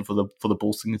situation for the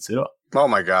Bulls to consider. Oh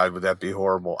my God, would that be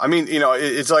horrible? I mean,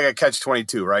 it's like a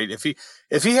catch-22, right?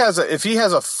 If he has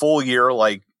a full year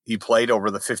like he played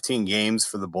over the 15 games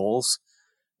for the Bulls,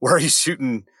 where he's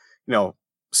shooting,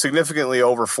 significantly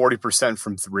over 40%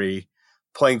 from three,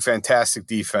 playing fantastic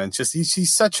defense. Just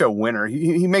he's such a winner.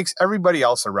 He makes everybody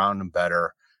else around him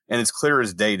better, and it's clear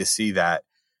as day to see that.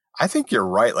 I think you're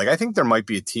right. Like, I think there might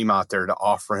be a team out there to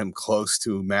offer him close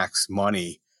to max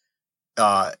money.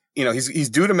 He's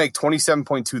due to make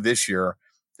 27.2 this year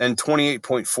and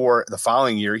 28.4 the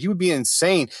following year. He would be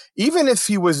insane. Even if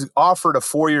he was offered a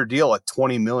 4-year deal at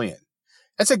 $20 million,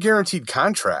 that's a guaranteed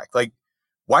contract. Like,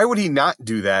 why would he not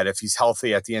do that if he's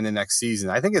healthy at the end of next season?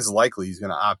 I think it's likely he's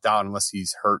going to opt out unless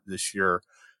he's hurt this year.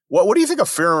 What do you think a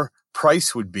fair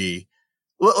price would be?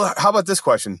 How about this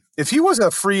question? If he was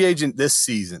a free agent this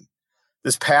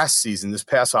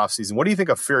past off season, what do you think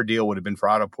a fair deal would have been for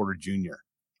Otto Porter Jr.?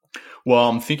 Well,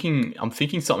 I'm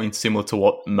thinking something similar to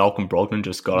what Malcolm Brogdon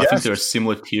just got. Yes. I think they're a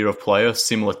similar tier of player,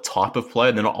 similar type of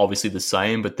player. They're not obviously the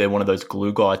same, but they're one of those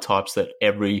glue guy types that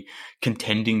every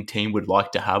contending team would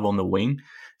like to have on the wing.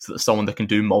 So that someone that can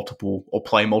do multiple or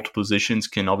play multiple positions,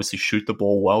 can obviously shoot the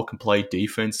ball well, can play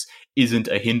defense, isn't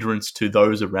a hindrance to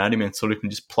those around him, and sort of can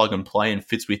just plug and play and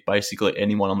fits with basically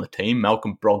anyone on the team.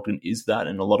 Malcolm Brogdon is that.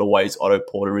 In a lot of ways, Otto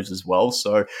Porter is as well.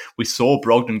 So we saw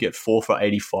Brogdon get 4 for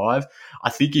 85.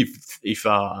 I think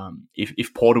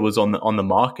if Porter was on the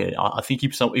market, I think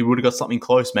he would have got something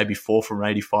close, maybe 4 for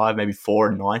 85, maybe 4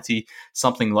 and 90,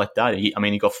 something like that. He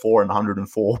got 4 and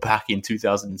 104 back in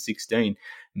 2016.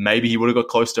 Maybe he would have got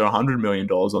close to $100 million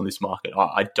on this market.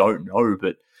 I don't know,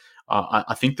 but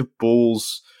I think the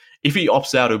Bulls, if he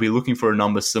opts out, he'll be looking for a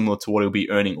number similar to what he'll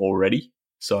be earning already.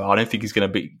 So I don't think he's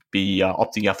going to be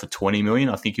opting out for $20 million.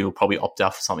 I think he'll probably opt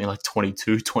out for something like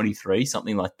 22, 23,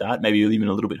 something like that, maybe even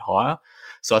a little bit higher.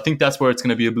 So I think that's where it's going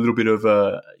to be a little bit of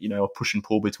a push and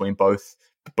pull between both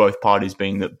parties,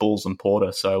 being the Bulls and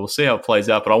Porter. So we'll see how it plays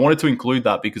out. But I wanted to include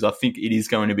that because I think it is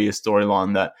going to be a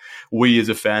storyline that we as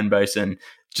a fan base and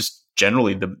just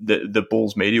generally the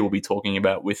Bulls media will be talking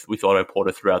about with Otto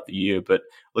Porter throughout the year. But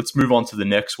let's move on to the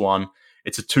next one.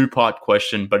 It's a 2-part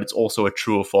question, but it's also a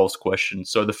true or false question.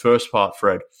 So the first part,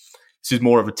 Fred, this is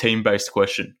more of a team-based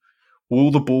question. Will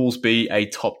the Bulls be a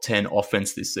top 10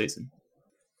 offense this season?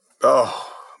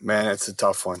 Oh, man, that's a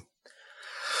tough one.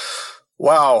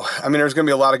 Wow. There's going to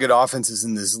be a lot of good offenses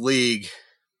in this league.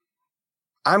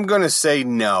 I'm going to say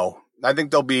no. I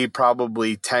think they'll be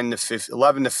probably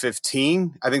 11 to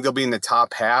 15. I think they'll be in the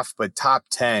top half, but top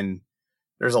 10,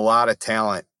 there's a lot of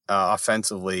talent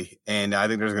offensively. And I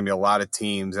think there's going to be a lot of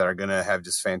teams that are going to have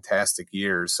just fantastic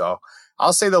years. So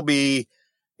I'll say they'll be,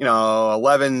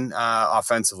 11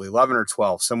 offensively, 11 or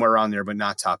 12, somewhere around there, but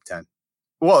not top 10.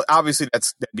 Well, obviously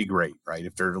that'd be great, right?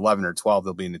 If they're 11 or 12,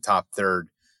 they'll be in the top third.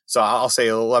 So I'll say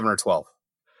 11 or 12.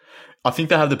 I think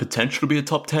they have the potential to be a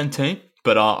top 10 team.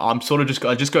 But I'm sort of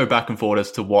I just go back and forth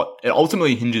as to what it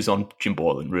ultimately hinges on. Jim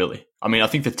Boylen, really. I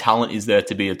think the talent is there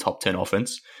to be a top 10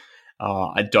 offense.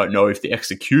 I don't know if the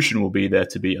execution will be there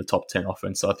to be a top 10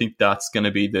 offense. So I think that's going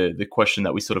to be the question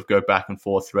that we sort of go back and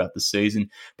forth throughout the season.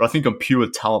 But I think on pure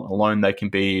talent alone, they can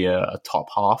be a top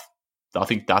half. I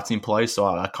think that's in place. So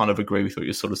I kind of agree with what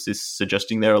you're sort of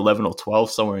suggesting there, 11 or 12,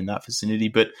 somewhere in that vicinity.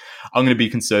 But I'm going to be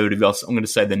conservative. I'm going to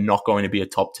say they're not going to be a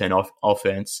top 10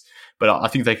 offense, but I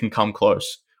think they can come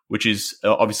close, which is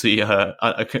obviously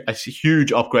a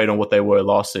huge upgrade on what they were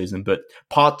last season. But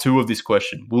part 2 of this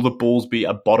question, will the Bulls be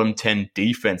a bottom 10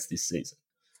 defense this season?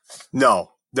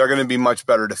 No, they're going to be much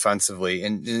better defensively.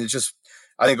 And it's just,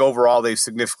 I think overall they've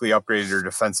significantly upgraded their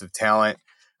defensive talent.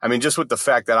 Just with the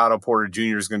fact that Otto Porter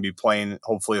Jr. is going to be playing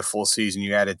hopefully a full season,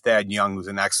 you added Thad Young, who's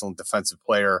an excellent defensive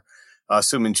player.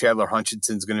 Assuming Chandler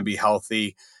Hutchinson's going to be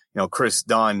healthy, Kris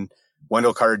Dunn,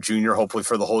 Wendell Carter Jr. hopefully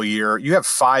for the whole year. You have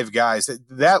 5 guys.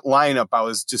 That lineup, I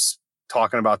was just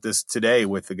talking about this today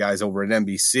with the guys over at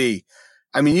NBC.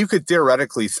 You could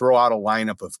theoretically throw out a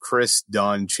lineup of Kris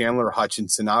Dunn, Chandler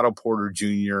Hutchinson, Otto Porter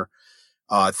Jr.,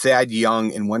 Thad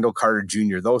Young, and Wendell Carter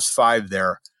Jr. Those 5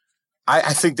 there.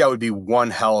 I think that would be one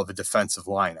hell of a defensive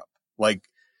lineup.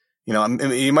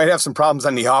 You might have some problems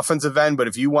on the offensive end, but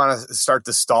if you want to start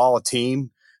to stall a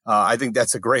team, I think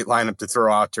that's a great lineup to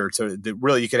throw out there.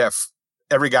 You could have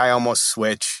every guy almost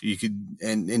switch. You could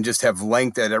and just have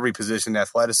length at every position,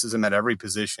 athleticism at every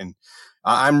position.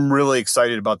 I'm really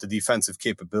excited about the defensive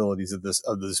capabilities of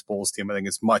this Bulls team. I think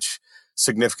it's much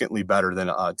significantly better than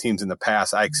teams in the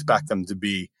past. I expect them to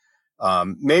be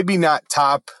maybe not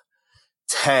top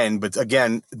 10, but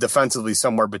again, defensively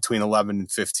somewhere between 11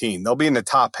 and 15. They'll be in the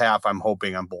top half, I'm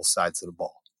hoping, on both sides of the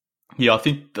ball. Yeah, I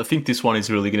think this one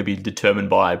is really going to be determined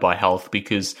by health,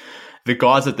 because the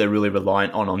guys that they're really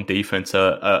reliant on defense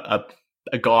are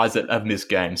guys that have missed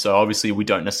games. So obviously we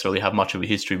don't necessarily have much of a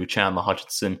history with Chandler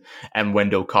Hutchinson and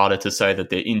Wendell Carter to say that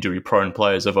they're injury-prone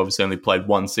players. They've obviously only played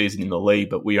one season in the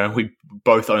league, but we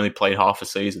both only played half a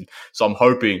season. So I'm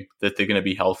hoping that they're going to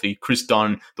be healthy. Kris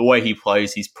Dunn, the way he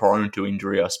plays, he's prone to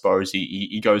injury, I suppose.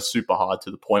 He goes super hard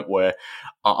to the point where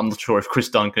I'm not sure if Kris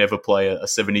Dunn can ever play a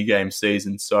 70-game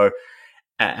season. So,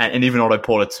 and even Otto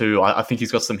Porter too, I think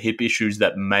he's got some hip issues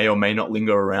that may or may not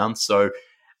linger around. So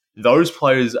those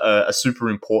players are super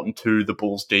important to the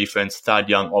Bulls defense. Thad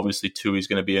Young, obviously, too, is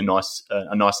going to be a nice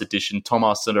addition.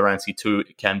 Tomas Satoransky, too,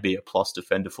 can be a plus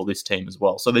defender for this team as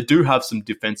well. So they do have some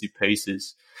defensive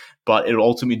pieces, but it'll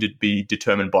ultimately be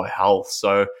determined by health.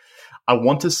 So I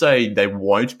want to say they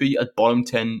won't be a bottom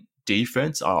 10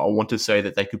 defense. I want to say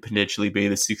that they could potentially be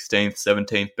the 16th,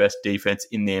 17th best defense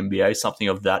in the NBA, something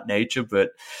of that nature.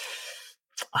 But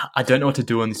I don't know what to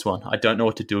do on this one. I don't know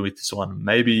what to do with this one.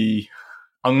 Maybe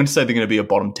I'm going to say they're going to be a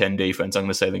bottom 10 defense. I'm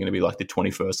going to say they're going to be like the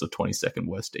 21st or 22nd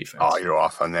worst defense. Oh, you're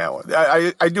off on that one.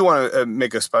 I do want to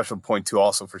make a special point, too,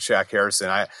 also for Shaq Harrison.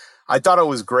 I thought it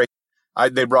was great.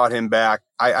 They brought him back.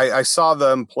 I saw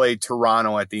them play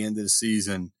Toronto at the end of the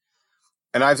season,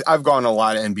 and I've gone to a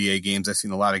lot of NBA games. I've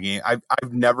seen a lot of games.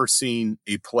 I've never seen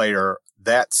a player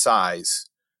that size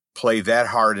play that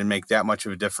hard and make that much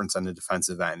of a difference on the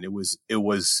defensive end. It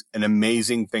was an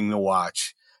amazing thing to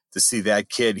watch. To see that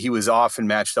kid, he was often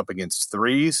matched up against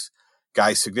threes,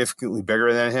 guys significantly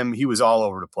bigger than him. He was all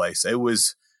over the place.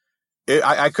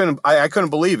 I couldn't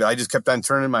believe it. I just kept on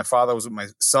turning. My father was with my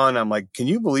son. I'm like, can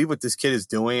you believe what this kid is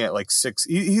doing at like 6?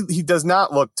 He does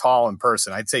not look tall in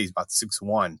person. I'd say he's about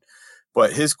 6'1",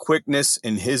 but his quickness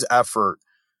and his effort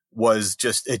was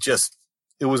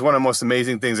it was one of the most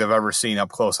amazing things I've ever seen up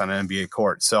close on an NBA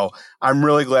court. So I'm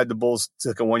really glad the Bulls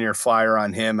took a 1-year flyer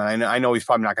on him. And I know he's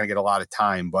probably not going to get a lot of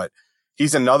time, but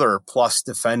he's another plus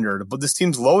defender. But this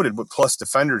team's loaded with plus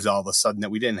defenders all of a sudden that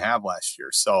we didn't have last year.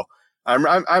 So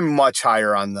I'm much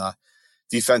higher on the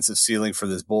defensive ceiling for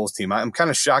this Bulls team. I'm kind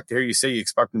of shocked to hear you say you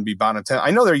expect them to be bottom 10. I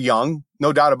know they're young,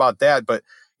 no doubt about that. But,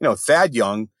 Thad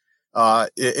Young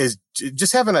is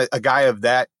just having a guy of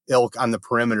that ilk on the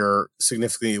perimeter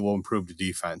significantly will improve the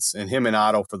defense. And him and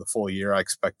Otto for the full year, I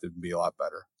expect it to be a lot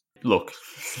better. Look,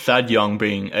 Thad Young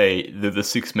being the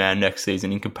sixth man next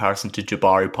season in comparison to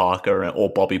Jabari Parker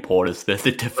or Bobby Portis,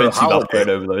 the defensive upgrade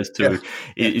over those two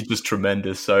is just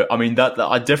tremendous. So, I mean, that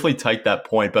I definitely take that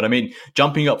point. But, I mean,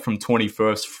 jumping up from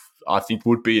 21st, I think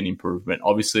would be an improvement.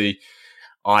 Obviously,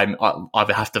 I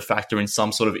have to factor in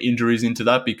some sort of injuries into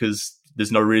that because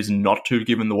there's no reason not to,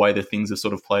 given the way that things have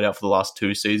sort of played out for the last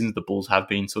 2 seasons. The Bulls have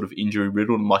been sort of injury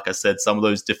riddled. And like I said, some of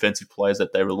those defensive players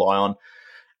that they rely on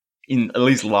in at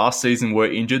least last season were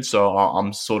injured. So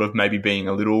I'm sort of maybe being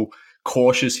a little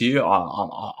cautious here.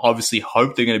 I obviously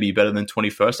hope they're going to be better than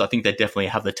 21st. I think they definitely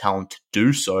have the talent to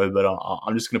do so, but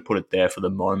I'm just going to put it there for the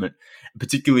moment,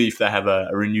 particularly if they have a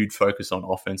renewed focus on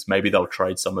offense. Maybe they'll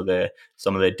trade some of their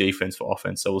defense for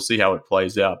offense. So we'll see how it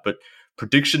plays out. But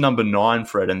prediction number 9,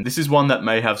 Fred, and this is one that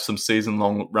may have some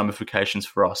season-long ramifications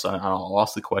for us. And I'll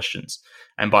ask the questions.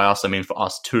 And by us, I mean for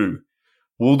us too.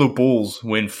 Will the Bulls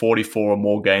win 44 or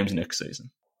more games next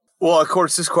season? Well, of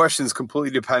course, this question is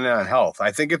completely dependent on health.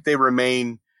 I think if they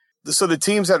remain, so the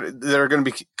teams that are going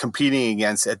to be competing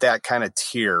against at that kind of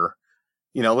tier,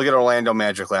 look at Orlando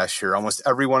Magic last year. Almost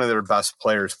every one of their best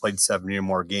players played 70 or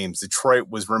more games. Detroit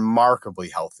was remarkably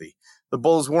healthy. The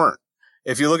Bulls weren't.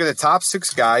 If you look at the top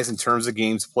 6 guys in terms of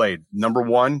games played, number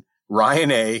 1,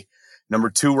 Ryan A.,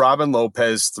 number 2, Robin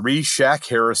Lopez, 3, Shaq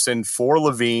Harrison, 4,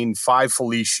 Levine, 5,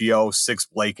 Felicio, 6,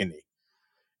 Blakeney.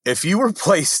 If you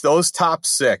replace those top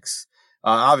 6,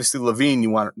 obviously Levine,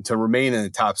 you want to remain in the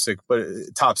top 6,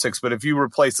 but if you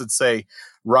replace, let's say,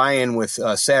 Ryan with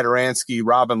Satoransky,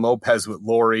 Robin Lopez with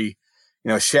Laurie,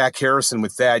 Shaq Harrison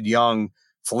with Thad Young,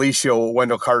 Felicio,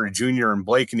 Wendell Carter Jr., and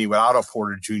Blakeney with Otto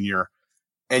Porter Jr.,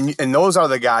 And those are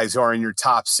the guys who are in your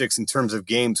top 6 in terms of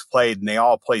games played, and they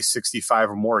all play 65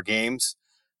 or more games.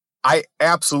 I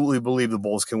absolutely believe the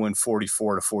Bulls can win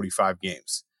 44 to 45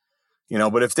 games.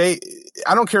 But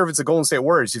I don't care if it's the Golden State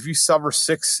Warriors. If you suffer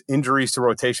 6 injuries to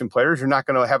rotation players, you're not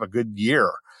going to have a good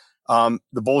year. The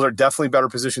Bulls are definitely better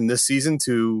positioned this season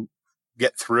to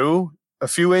get through a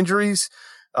few injuries.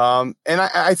 And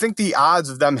I think the odds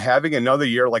of them having another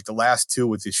year like the last 2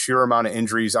 with the sheer amount of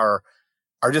injuries are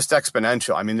just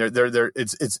exponential. I mean,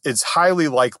 it's highly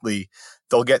likely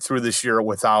they'll get through this year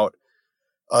without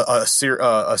a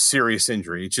serious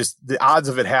injury. It's just the odds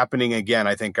of it happening again,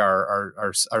 I think,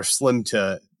 are slim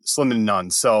to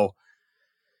none. So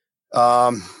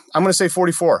I'm going to say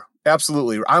 44.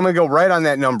 Absolutely. I'm going to go right on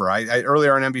that number. I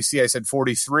earlier on NBC, I said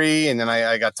 43, and then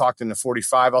I got talked into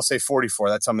 45. I'll say 44.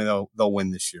 That's something they'll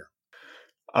win this year.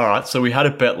 All right. So we had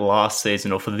a bet last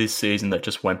season or for this season that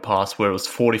just went past where it was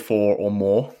 44 or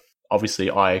more. Obviously,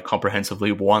 I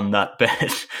comprehensively won that bet.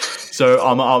 So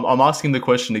I'm asking the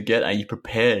question again, are you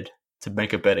prepared to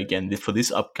make a bet again for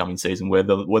this upcoming season where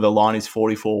the line is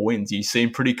 44 wins? You seem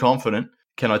pretty confident.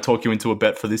 Can I talk you into a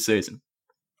bet for this season?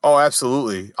 Oh,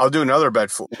 absolutely. I'll do another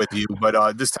bet with you,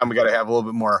 but this time we got to have a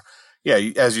little bit more,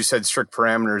 as you said, strict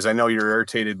parameters. I know you're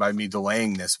irritated by me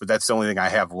delaying this, but that's the only thing I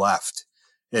have left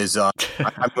is I'm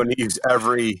going to use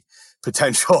every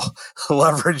potential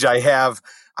leverage I have.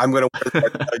 I'm going to wear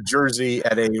a jersey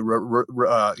at a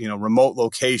remote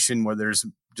location where there's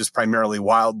just primarily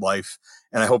wildlife,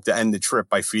 and I hope to end the trip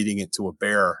by feeding it to a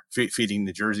bear, feeding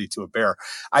the jersey to a bear.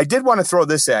 I did want to throw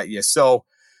this at you. So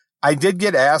I did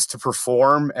get asked to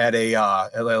perform at a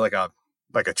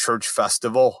church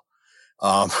festival.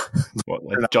 What,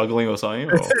 like juggling or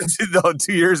something? Or? No,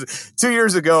 2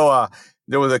 years ago,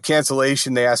 there was a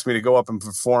cancellation. They asked me to go up and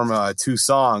perform 2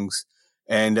 songs,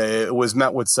 and it was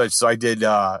met with such. So I did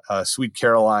 "Sweet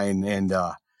Caroline" and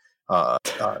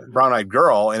 "Brown Eyed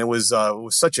Girl," and it was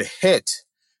such a hit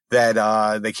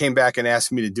that they came back and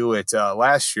asked me to do it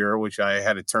last year, which I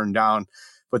had to turn down.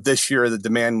 But this year the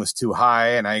demand was too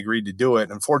high, and I agreed to do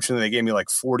it. Unfortunately, they gave me like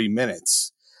 40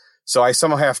 minutes, so I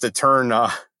somehow have to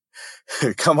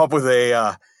come up with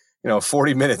a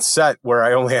 40-minute set where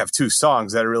I only have 2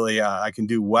 songs that really I can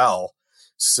do well.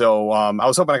 So I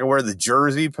was hoping I could wear the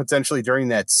jersey potentially during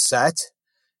that set.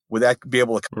 Would that be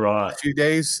able to come in a few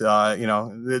days?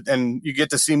 And you get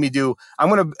to see me do.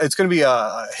 It's going to be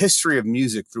a history of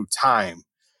music through time.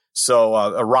 So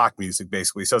a rock music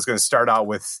basically. So it's going to start out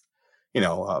with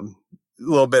a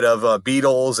little bit of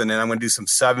Beatles, and then I'm going to do some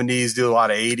 70s, do a lot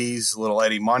of 80s, a little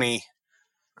Eddie Money.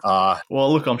 Well,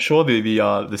 look, I'm sure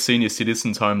the senior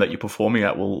citizens home that you're performing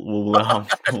at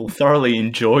will thoroughly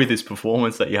enjoy this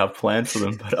performance that you have planned for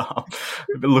them. But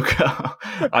look,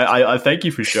 I thank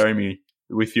you for sharing me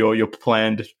with your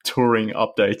planned touring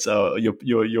updates,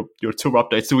 your tour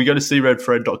updates. So we go to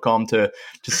searedfred.com to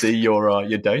see your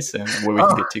dates and where we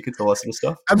can get tickets, all that sort of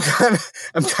stuff.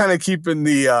 I'm kind of keeping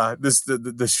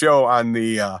the show on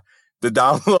the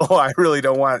down low. I really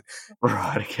don't want a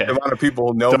lot of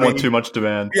people know. Don't me. want too much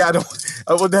demand. Yeah, I don't.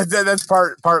 Well, that's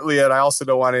partly it. I also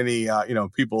don't want any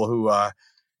people who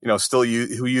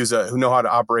who know how to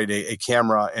operate a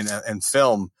camera and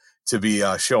film to be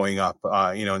showing up,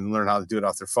 and learn how to do it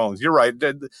off their phones. You're right.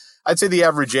 I'd say the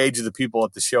average age of the people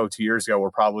at the show 2 years ago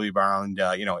were probably around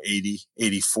 80,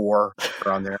 84,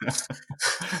 around there.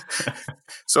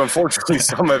 So unfortunately,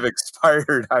 some have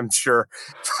expired, I'm sure,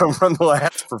 from the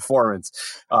last performance,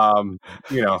 while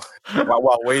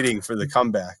waiting for the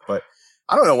comeback. But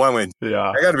I don't know when I'm going to.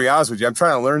 Yeah. I got to be honest with you. I'm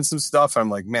trying to learn some stuff. I'm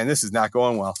like, man, this is not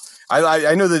going well.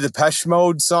 I know the Depeche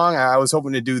Mode song. I was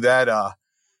hoping to do that.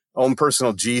 Own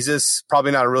Personal Jesus,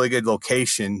 probably not a really good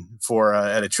location for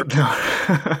at a church. So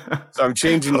I'm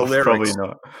changing the lyrics. Probably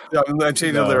not. I'm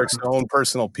changing the lyrics to Own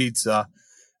Personal Pizza.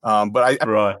 But I'm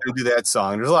going to do that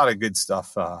song. There's a lot of good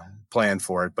stuff planned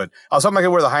for it. But I was hoping I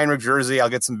could wear the Heinrich jersey. I'll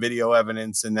get some video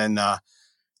evidence, and then that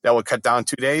would cut down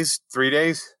 2 days, 3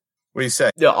 days. What do you say?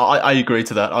 Yeah, I agree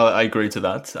to that. I agree to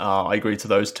that. I agree to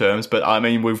those terms. But I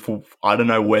mean, I don't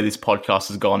know where this podcast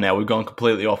has gone now. We've gone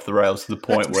completely off the rails to the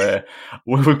point where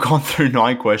we've gone through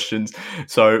 9 questions.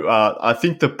 So I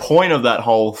think the point of that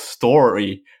whole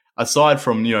story, aside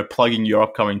from, plugging your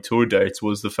upcoming tour dates,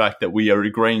 was the fact that we are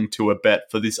agreeing to a bet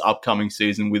for this upcoming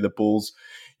season with the Bulls.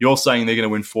 You're saying they're going to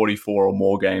win 44 or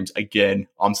more games. Again,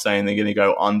 I'm saying they're going to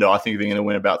go under. I think they're going to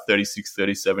win about 36,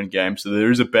 37 games. So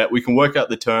there is a bet. We can work out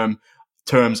the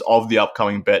terms of the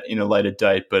upcoming bet in a later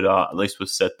date, but at least we've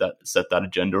set that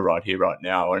agenda right here, right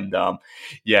now. And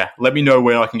let me know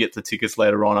where I can get the tickets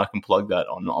later on. I can plug that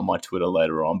on my Twitter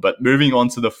later on. But moving on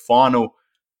to the final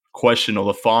question or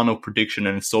the final prediction,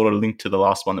 and it's sort of linked to the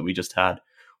last one that we just had.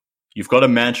 You've got a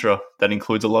mantra that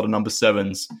includes a lot of number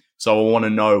 7s. So I want to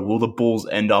know, will the Bulls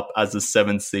end up as the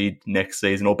 7th seed next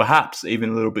season, or perhaps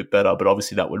even a little bit better? But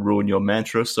obviously that would ruin your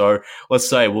mantra. So let's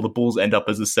say, will the Bulls end up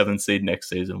as the 7th seed next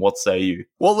season? What say you?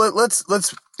 Well, let's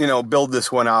build this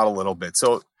one out a little bit.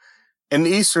 So in the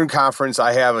Eastern Conference,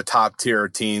 I have a top tier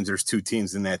of teams. There's 2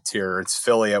 teams in that tier. It's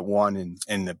Philly at 1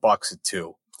 and the Bucks at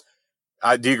 2.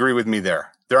 Do you agree with me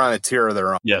there? They're on a tier of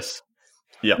their own. Yes.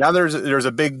 Yeah. Now there's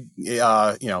a big,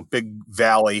 big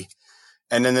valley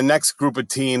And then the next group of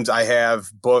teams, I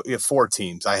have 4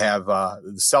 teams. I have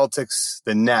the Celtics,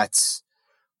 the Nets,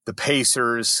 the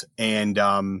Pacers, and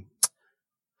the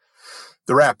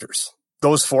Raptors.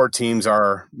 Those 4 teams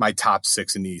are my top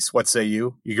 6 in the East. What say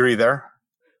you? You agree there?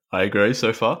 I agree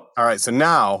so far. All right, so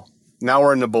now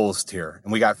we're in the Bulls tier,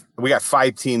 and we got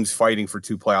 5 teams fighting for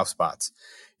 2 playoff spots.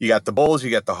 You got the Bulls,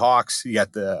 you got the Hawks, you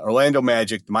got the Orlando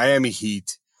Magic, the Miami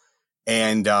Heat,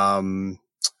 and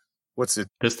what's it?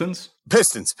 Pistons.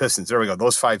 There we go.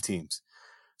 Those 5 teams.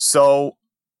 So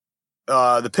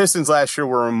the Pistons last year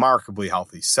were remarkably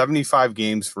healthy. 75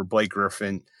 games for Blake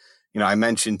Griffin. You know, I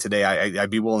mentioned today I'd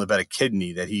be willing to bet a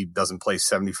kidney that he doesn't play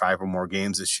 75 or more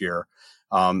games this year.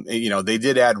 You know, they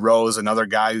did add Rose, another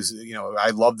guy who's, you know,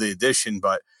 I love the addition,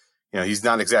 but, you know, he's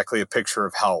not exactly a picture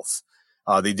of health.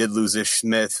 They did lose Ish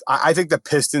Smith. I think the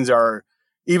Pistons are,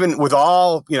 even with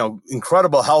all, you know,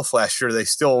 incredible health last year, they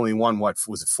still only won,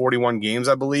 41 games,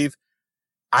 I believe.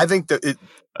 I think that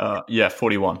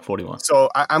 41. So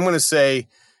I'm going to say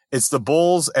it's the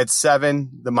Bulls at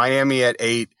 7, the Miami at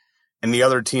 8, and the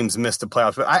other teams missed the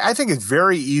playoffs. But I think it's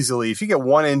very easily, if you get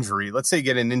one injury, let's say you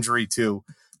get an injury to,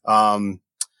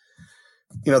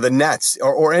 you know, the Nets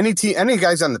or any team, any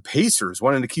guys on the Pacers,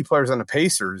 one of the key players on the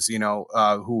Pacers, you know,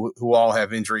 who all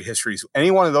have injury histories.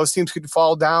 Any one of those teams could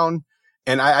fall down.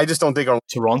 And I just don't think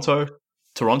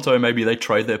Toronto, maybe they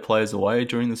trade their players away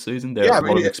during the season. They're a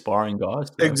lot of expiring guys.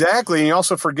 So. Exactly. And you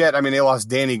also forget, I mean, they lost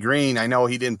Danny Green. I know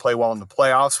he didn't play well in the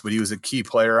playoffs, but he was a key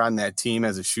player on that team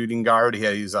as a shooting guard.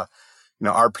 He's a, you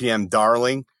know, RPM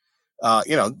darling.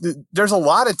 You know, there's a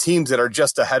lot of teams that are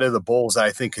just ahead of the Bulls that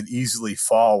I think could easily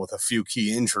fall with a few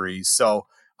key injuries. So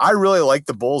I really like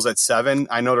the Bulls at 7.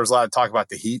 I know there's a lot of talk about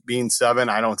the Heat being 7.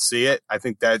 I don't see it. I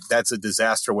think that's a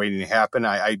disaster waiting to happen.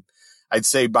 I'd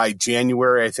say by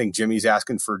January, I think Jimmy's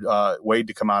asking for Wade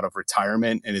to come out of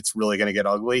retirement, and it's really going to get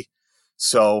ugly.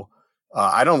 So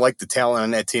I don't like the talent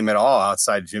on that team at all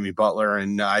outside Jimmy Butler,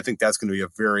 and I think that's going to be a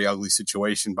very ugly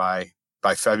situation by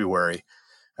February.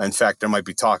 In fact, there might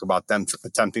be talk about them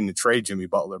attempting to trade Jimmy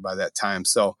Butler by that time.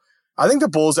 So I think the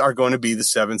Bulls are going to be the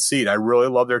 7th seed. I really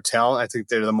love their talent. I think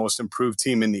they're the most improved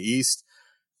team in the East.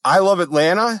 I love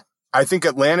Atlanta. I think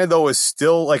Atlanta, though, is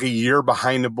still like a year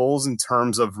behind the Bulls in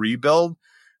terms of rebuild.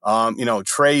 You know,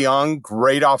 Trae Young,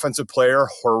 great offensive player,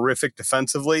 horrific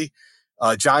defensively.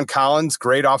 John Collins,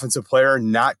 great offensive player,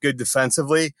 not good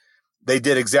defensively. They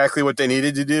did exactly what they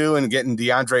needed to do in getting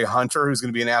DeAndre Hunter, who's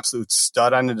going to be an absolute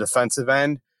stud on the defensive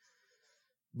end.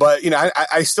 But, you know,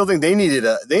 I still think they needed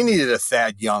a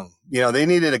Thad Young. You know, they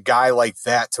needed a guy like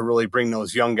that to really bring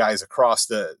those young guys across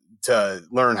to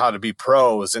learn how to be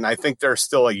pros. And I think they're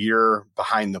still a year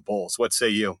behind the Bulls. What say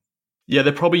you? Yeah,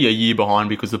 they're probably a year behind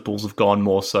because the Bulls have gone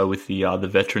more so with the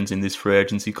veterans in this free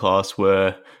agency class,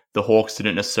 where the Hawks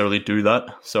didn't necessarily do that.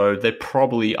 So they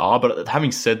probably are. But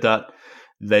having said that,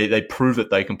 they prove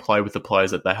that they can play with the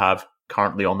players that they have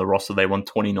currently on the roster. They won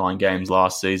 29 games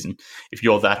last season. If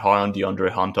you're that high on DeAndre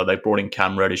Hunter, they brought in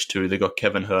Cam Reddish too. They got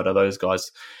Kevin Huerter. Those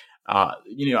guys,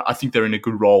 you know, I think they're in a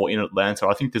good role in Atlanta.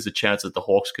 I think there's a chance that the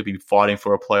Hawks could be fighting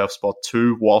for a playoff spot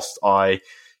too, whilst I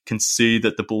can see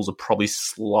that the Bulls are probably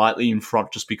slightly in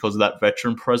front just because of that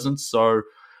veteran presence. So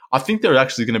I think they're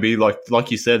actually going to be,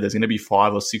 like you said, there's going to be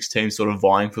 5 or 6 teams sort of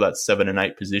vying for that 7 and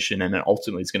 8 position, and then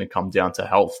ultimately it's going to come down to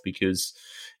health because,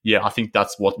 yeah, I think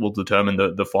that's what will determine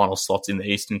the final slots in the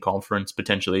Eastern Conference,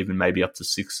 potentially even maybe up to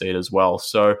 6th seed as well.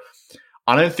 So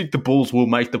I don't think the Bulls will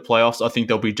make the playoffs. I think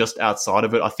they'll be just outside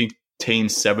of it. I think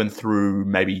teams 7 through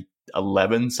maybe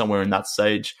 11, somewhere in that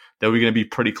stage, they're going to be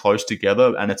pretty close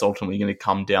together, and it's ultimately going to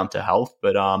come down to health.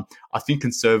 But I think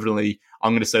conservatively,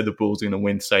 I'm going to say the Bulls are going to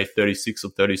win, say, 36 or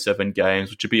 37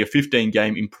 games, which would be a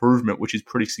 15-game improvement, which is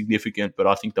pretty significant, but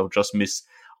I think they'll just miss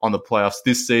on the playoffs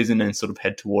this season and sort of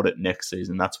head toward it next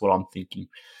season. That's what I'm thinking.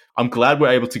 I'm glad we're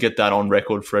able to get that on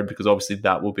record, Fred, because obviously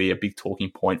that will be a big talking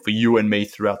point for you and me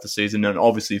throughout the season and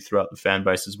obviously throughout the fan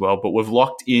base as well. But we've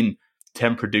locked in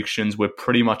 10 predictions. We're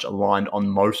pretty much aligned on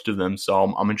most of them. So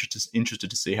I'm interested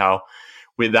to see how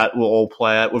that will all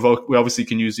play out. We obviously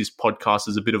can use this podcast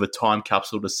as a bit of a time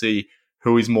capsule to see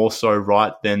who is more so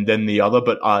right than the other.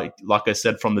 But like I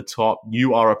said from the top,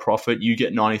 you are a prophet. You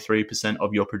get 93%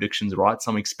 of your predictions right.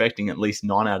 So I'm expecting at least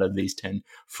 9 out of these 10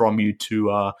 from you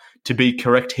to be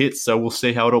correct hits. So we'll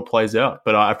see how it all plays out.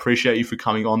 But I appreciate you for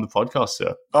coming on the podcast,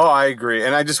 sir. Oh, I agree.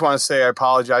 And I just want to say I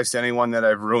apologize to anyone that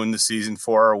I've ruined the season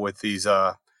for with these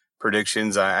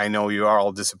predictions. I know you are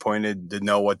all disappointed to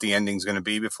know what the ending's going to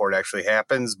be before it actually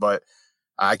happens, but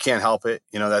I can't help it.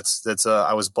 You know, that's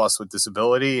I was blessed with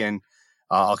disability, and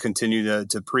I'll continue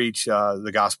to preach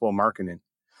the gospel of marketing.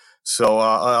 So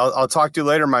I'll talk to you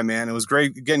later, my man. It was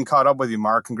great getting caught up with you,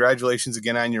 Mark. Congratulations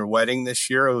again on your wedding this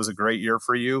year. It was a great year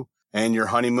for you and your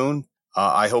honeymoon.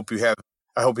 I hope you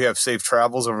have safe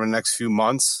travels over the next few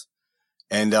months.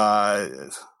 And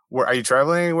where are you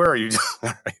traveling anywhere? Are you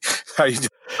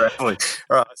traveling?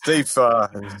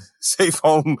 Safe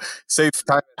home, safe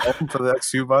time at home for the next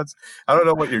few months. I don't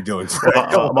know what you're doing.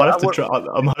 I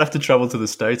might have to travel to the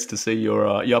States to see your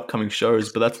upcoming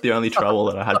shows, but that's the only travel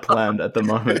that I had planned at the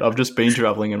moment. I've just been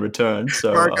traveling and returned.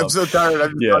 So Mark, I'm so tired.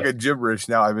 I'm just talking gibberish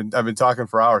now. I've been talking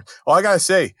for hours. Oh, I gotta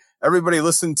say, everybody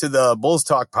listen to the Bulls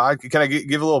Talk pod. Can I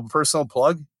give a little personal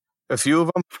plug? A few of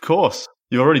them, of course.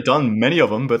 You've already done many of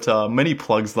them, but many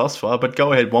plugs thus far. But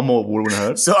go ahead, one more wouldn't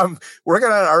hurt. So I'm working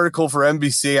on an article for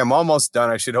NBC. I'm almost done.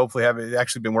 I should hopefully have it.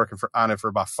 Actually been working on it for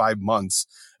about 5 months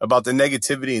about the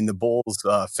negativity in the Bulls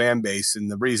fan base and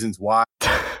the reasons why.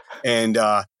 And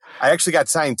I actually got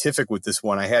scientific with this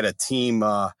one. I had a team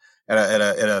at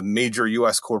a major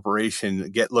U.S. corporation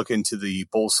look into the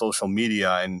Bulls social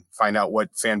media and find out what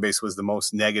fan base was the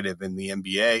most negative in the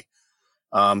NBA.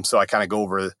 So I kind of go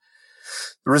over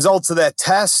the results of that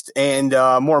test and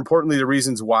more importantly, the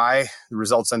reasons why the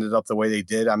results ended up the way they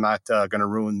did. I'm not going to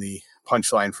ruin the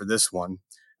punchline for this one.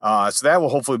 So that will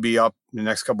hopefully be up in the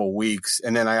next couple of weeks.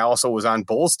 And then I also was on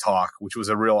Bulls Talk, which was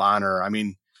a real honor. I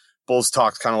mean, Bulls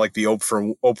Talk's kind of like the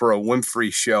Oprah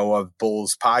Winfrey show of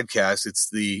Bulls podcast. It's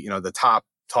the top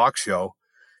talk show.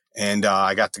 And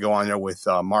I got to go on there with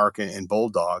Mark and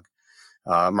Bulldog,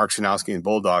 Mark Shanowski and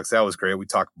Bulldogs. That was great. We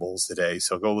talked Bulls today.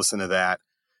 So go listen to that.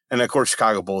 And of course,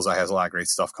 Chicago Bullseye has a lot of great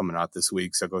stuff coming out this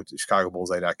week. So go to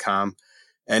chicagobullseye.com.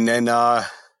 And then I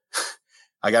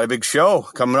got a big show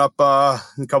coming up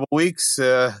in a couple of weeks.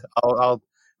 I'll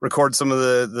record some of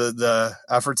the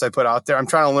efforts I put out there. I'm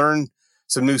trying to learn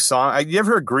some new songs. You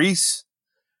ever heard Grease?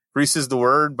 Grease is the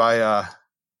Word by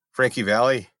Frankie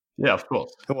Valli. Yeah, of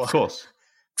course. Of course.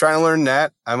 Trying to learn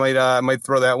that. I might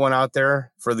throw that one out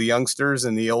there for the youngsters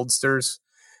and the oldsters.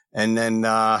 And then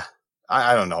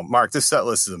I don't know, Mark, this set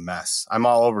list is a mess. I'm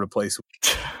all over the place.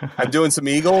 I'm doing some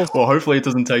Eagles. Well, hopefully it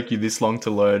doesn't take you this long to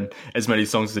learn as many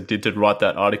songs as it did to write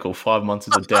that article. 5 months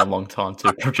is a damn long time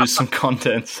to produce some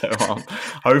content. So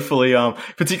hopefully,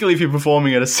 particularly if you're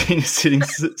performing at a senior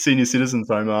citizens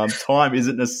home, time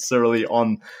isn't necessarily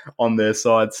on their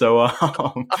side. So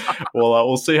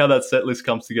we'll see how that set list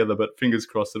comes together. But fingers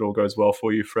crossed it all goes well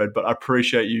for you, Fred. But I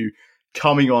appreciate you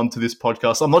coming on to this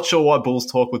podcast. I'm not sure why Bulls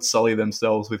Talk would sully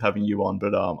themselves with having you on,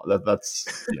 but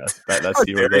that's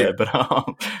here or there. But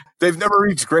they've never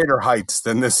reached greater heights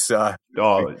than this.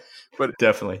 But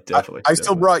definitely. I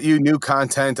still brought you new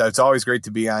content. It's always great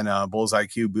to be on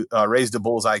BullsHQ, Raise the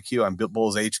BullsHQ on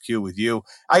BullsHQ with you.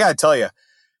 I got to tell you,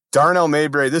 Darnell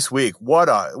Mayberry this week. What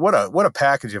a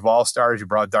package of all-stars. You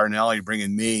brought Darnell, you bring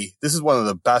in me. This is one of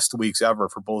the best weeks ever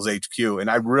for BullsHQ, and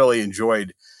I really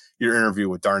enjoyed your interview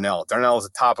with Darnell. Darnell is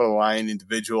a top of the line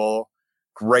individual,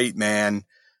 great man,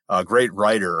 great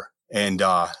writer. And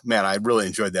man, I really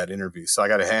enjoyed that interview. So I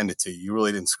got to hand it to you. You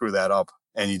really didn't screw that up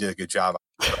and you did a good job.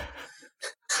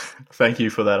 Thank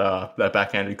you for that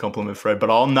backhanded compliment, Fred.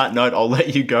 But on that note, I'll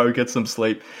let you go, get some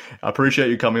sleep. I appreciate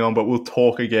you coming on, but we'll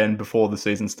talk again before the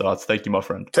season starts. Thank you, my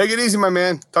friend. Take it easy, my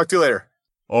man. Talk to you later.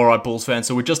 All right, Bulls fans,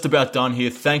 so we're just about done here.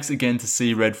 Thanks again to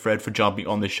C Red Fred for jumping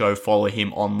on the show. Follow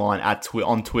him online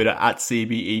on Twitter at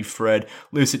CBEFred.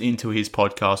 Listen into his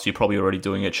podcast. You're probably already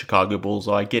doing it, Chicago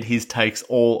Bullseye. Get his takes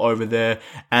all over there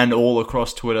and all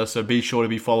across Twitter. So be sure to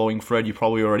be following Fred. You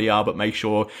probably already are, but make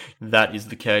sure that is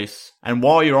the case. And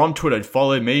while you're on Twitter,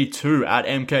 follow me too at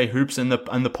MK Hoops, and the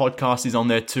podcast is on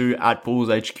there too at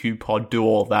BullsHQ Pod. Do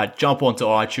all that. Jump onto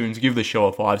iTunes, give the show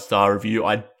a 5-star review.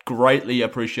 I'd greatly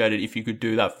appreciate it if you could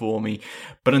do that for me.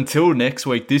 But until next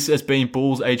week, this has been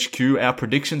BullsHQ. Our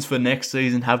predictions for next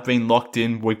season have been locked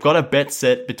in. We've got a bet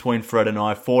set between Fred and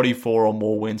I, 44 or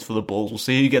more wins for the Bulls. We'll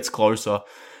see who gets closer.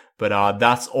 But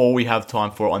that's all we have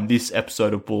time for on this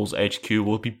episode of BullsHQ.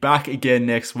 We'll be back again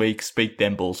next week. Speak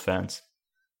then, Bulls fans.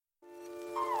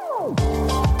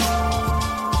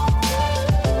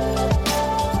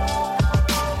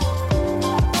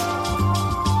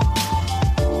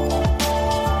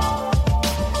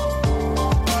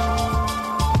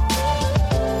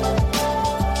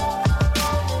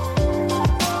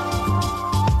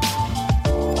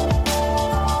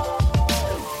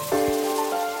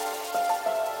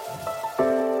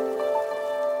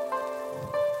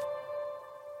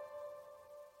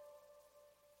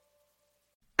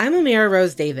 I'm Amira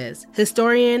Rose Davis,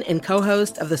 historian and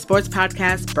co-host of the sports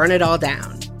podcast Burn It All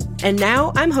Down. And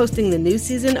now I'm hosting the new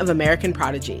season of American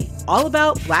Prodigy, all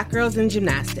about Black girls in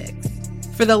gymnastics.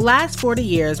 For the last 40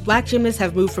 years, Black gymnasts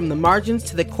have moved from the margins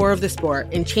to the core of the sport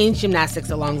and changed gymnastics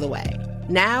along the way.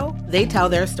 Now, they tell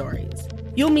their stories.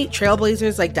 You'll meet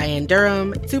trailblazers like Diane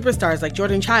Durham, superstars like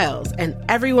Jordan Childs, and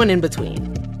everyone in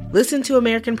between. Listen to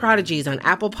American Prodigies on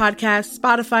Apple Podcasts,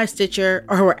 Spotify, Stitcher,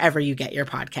 or wherever you get your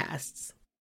podcasts.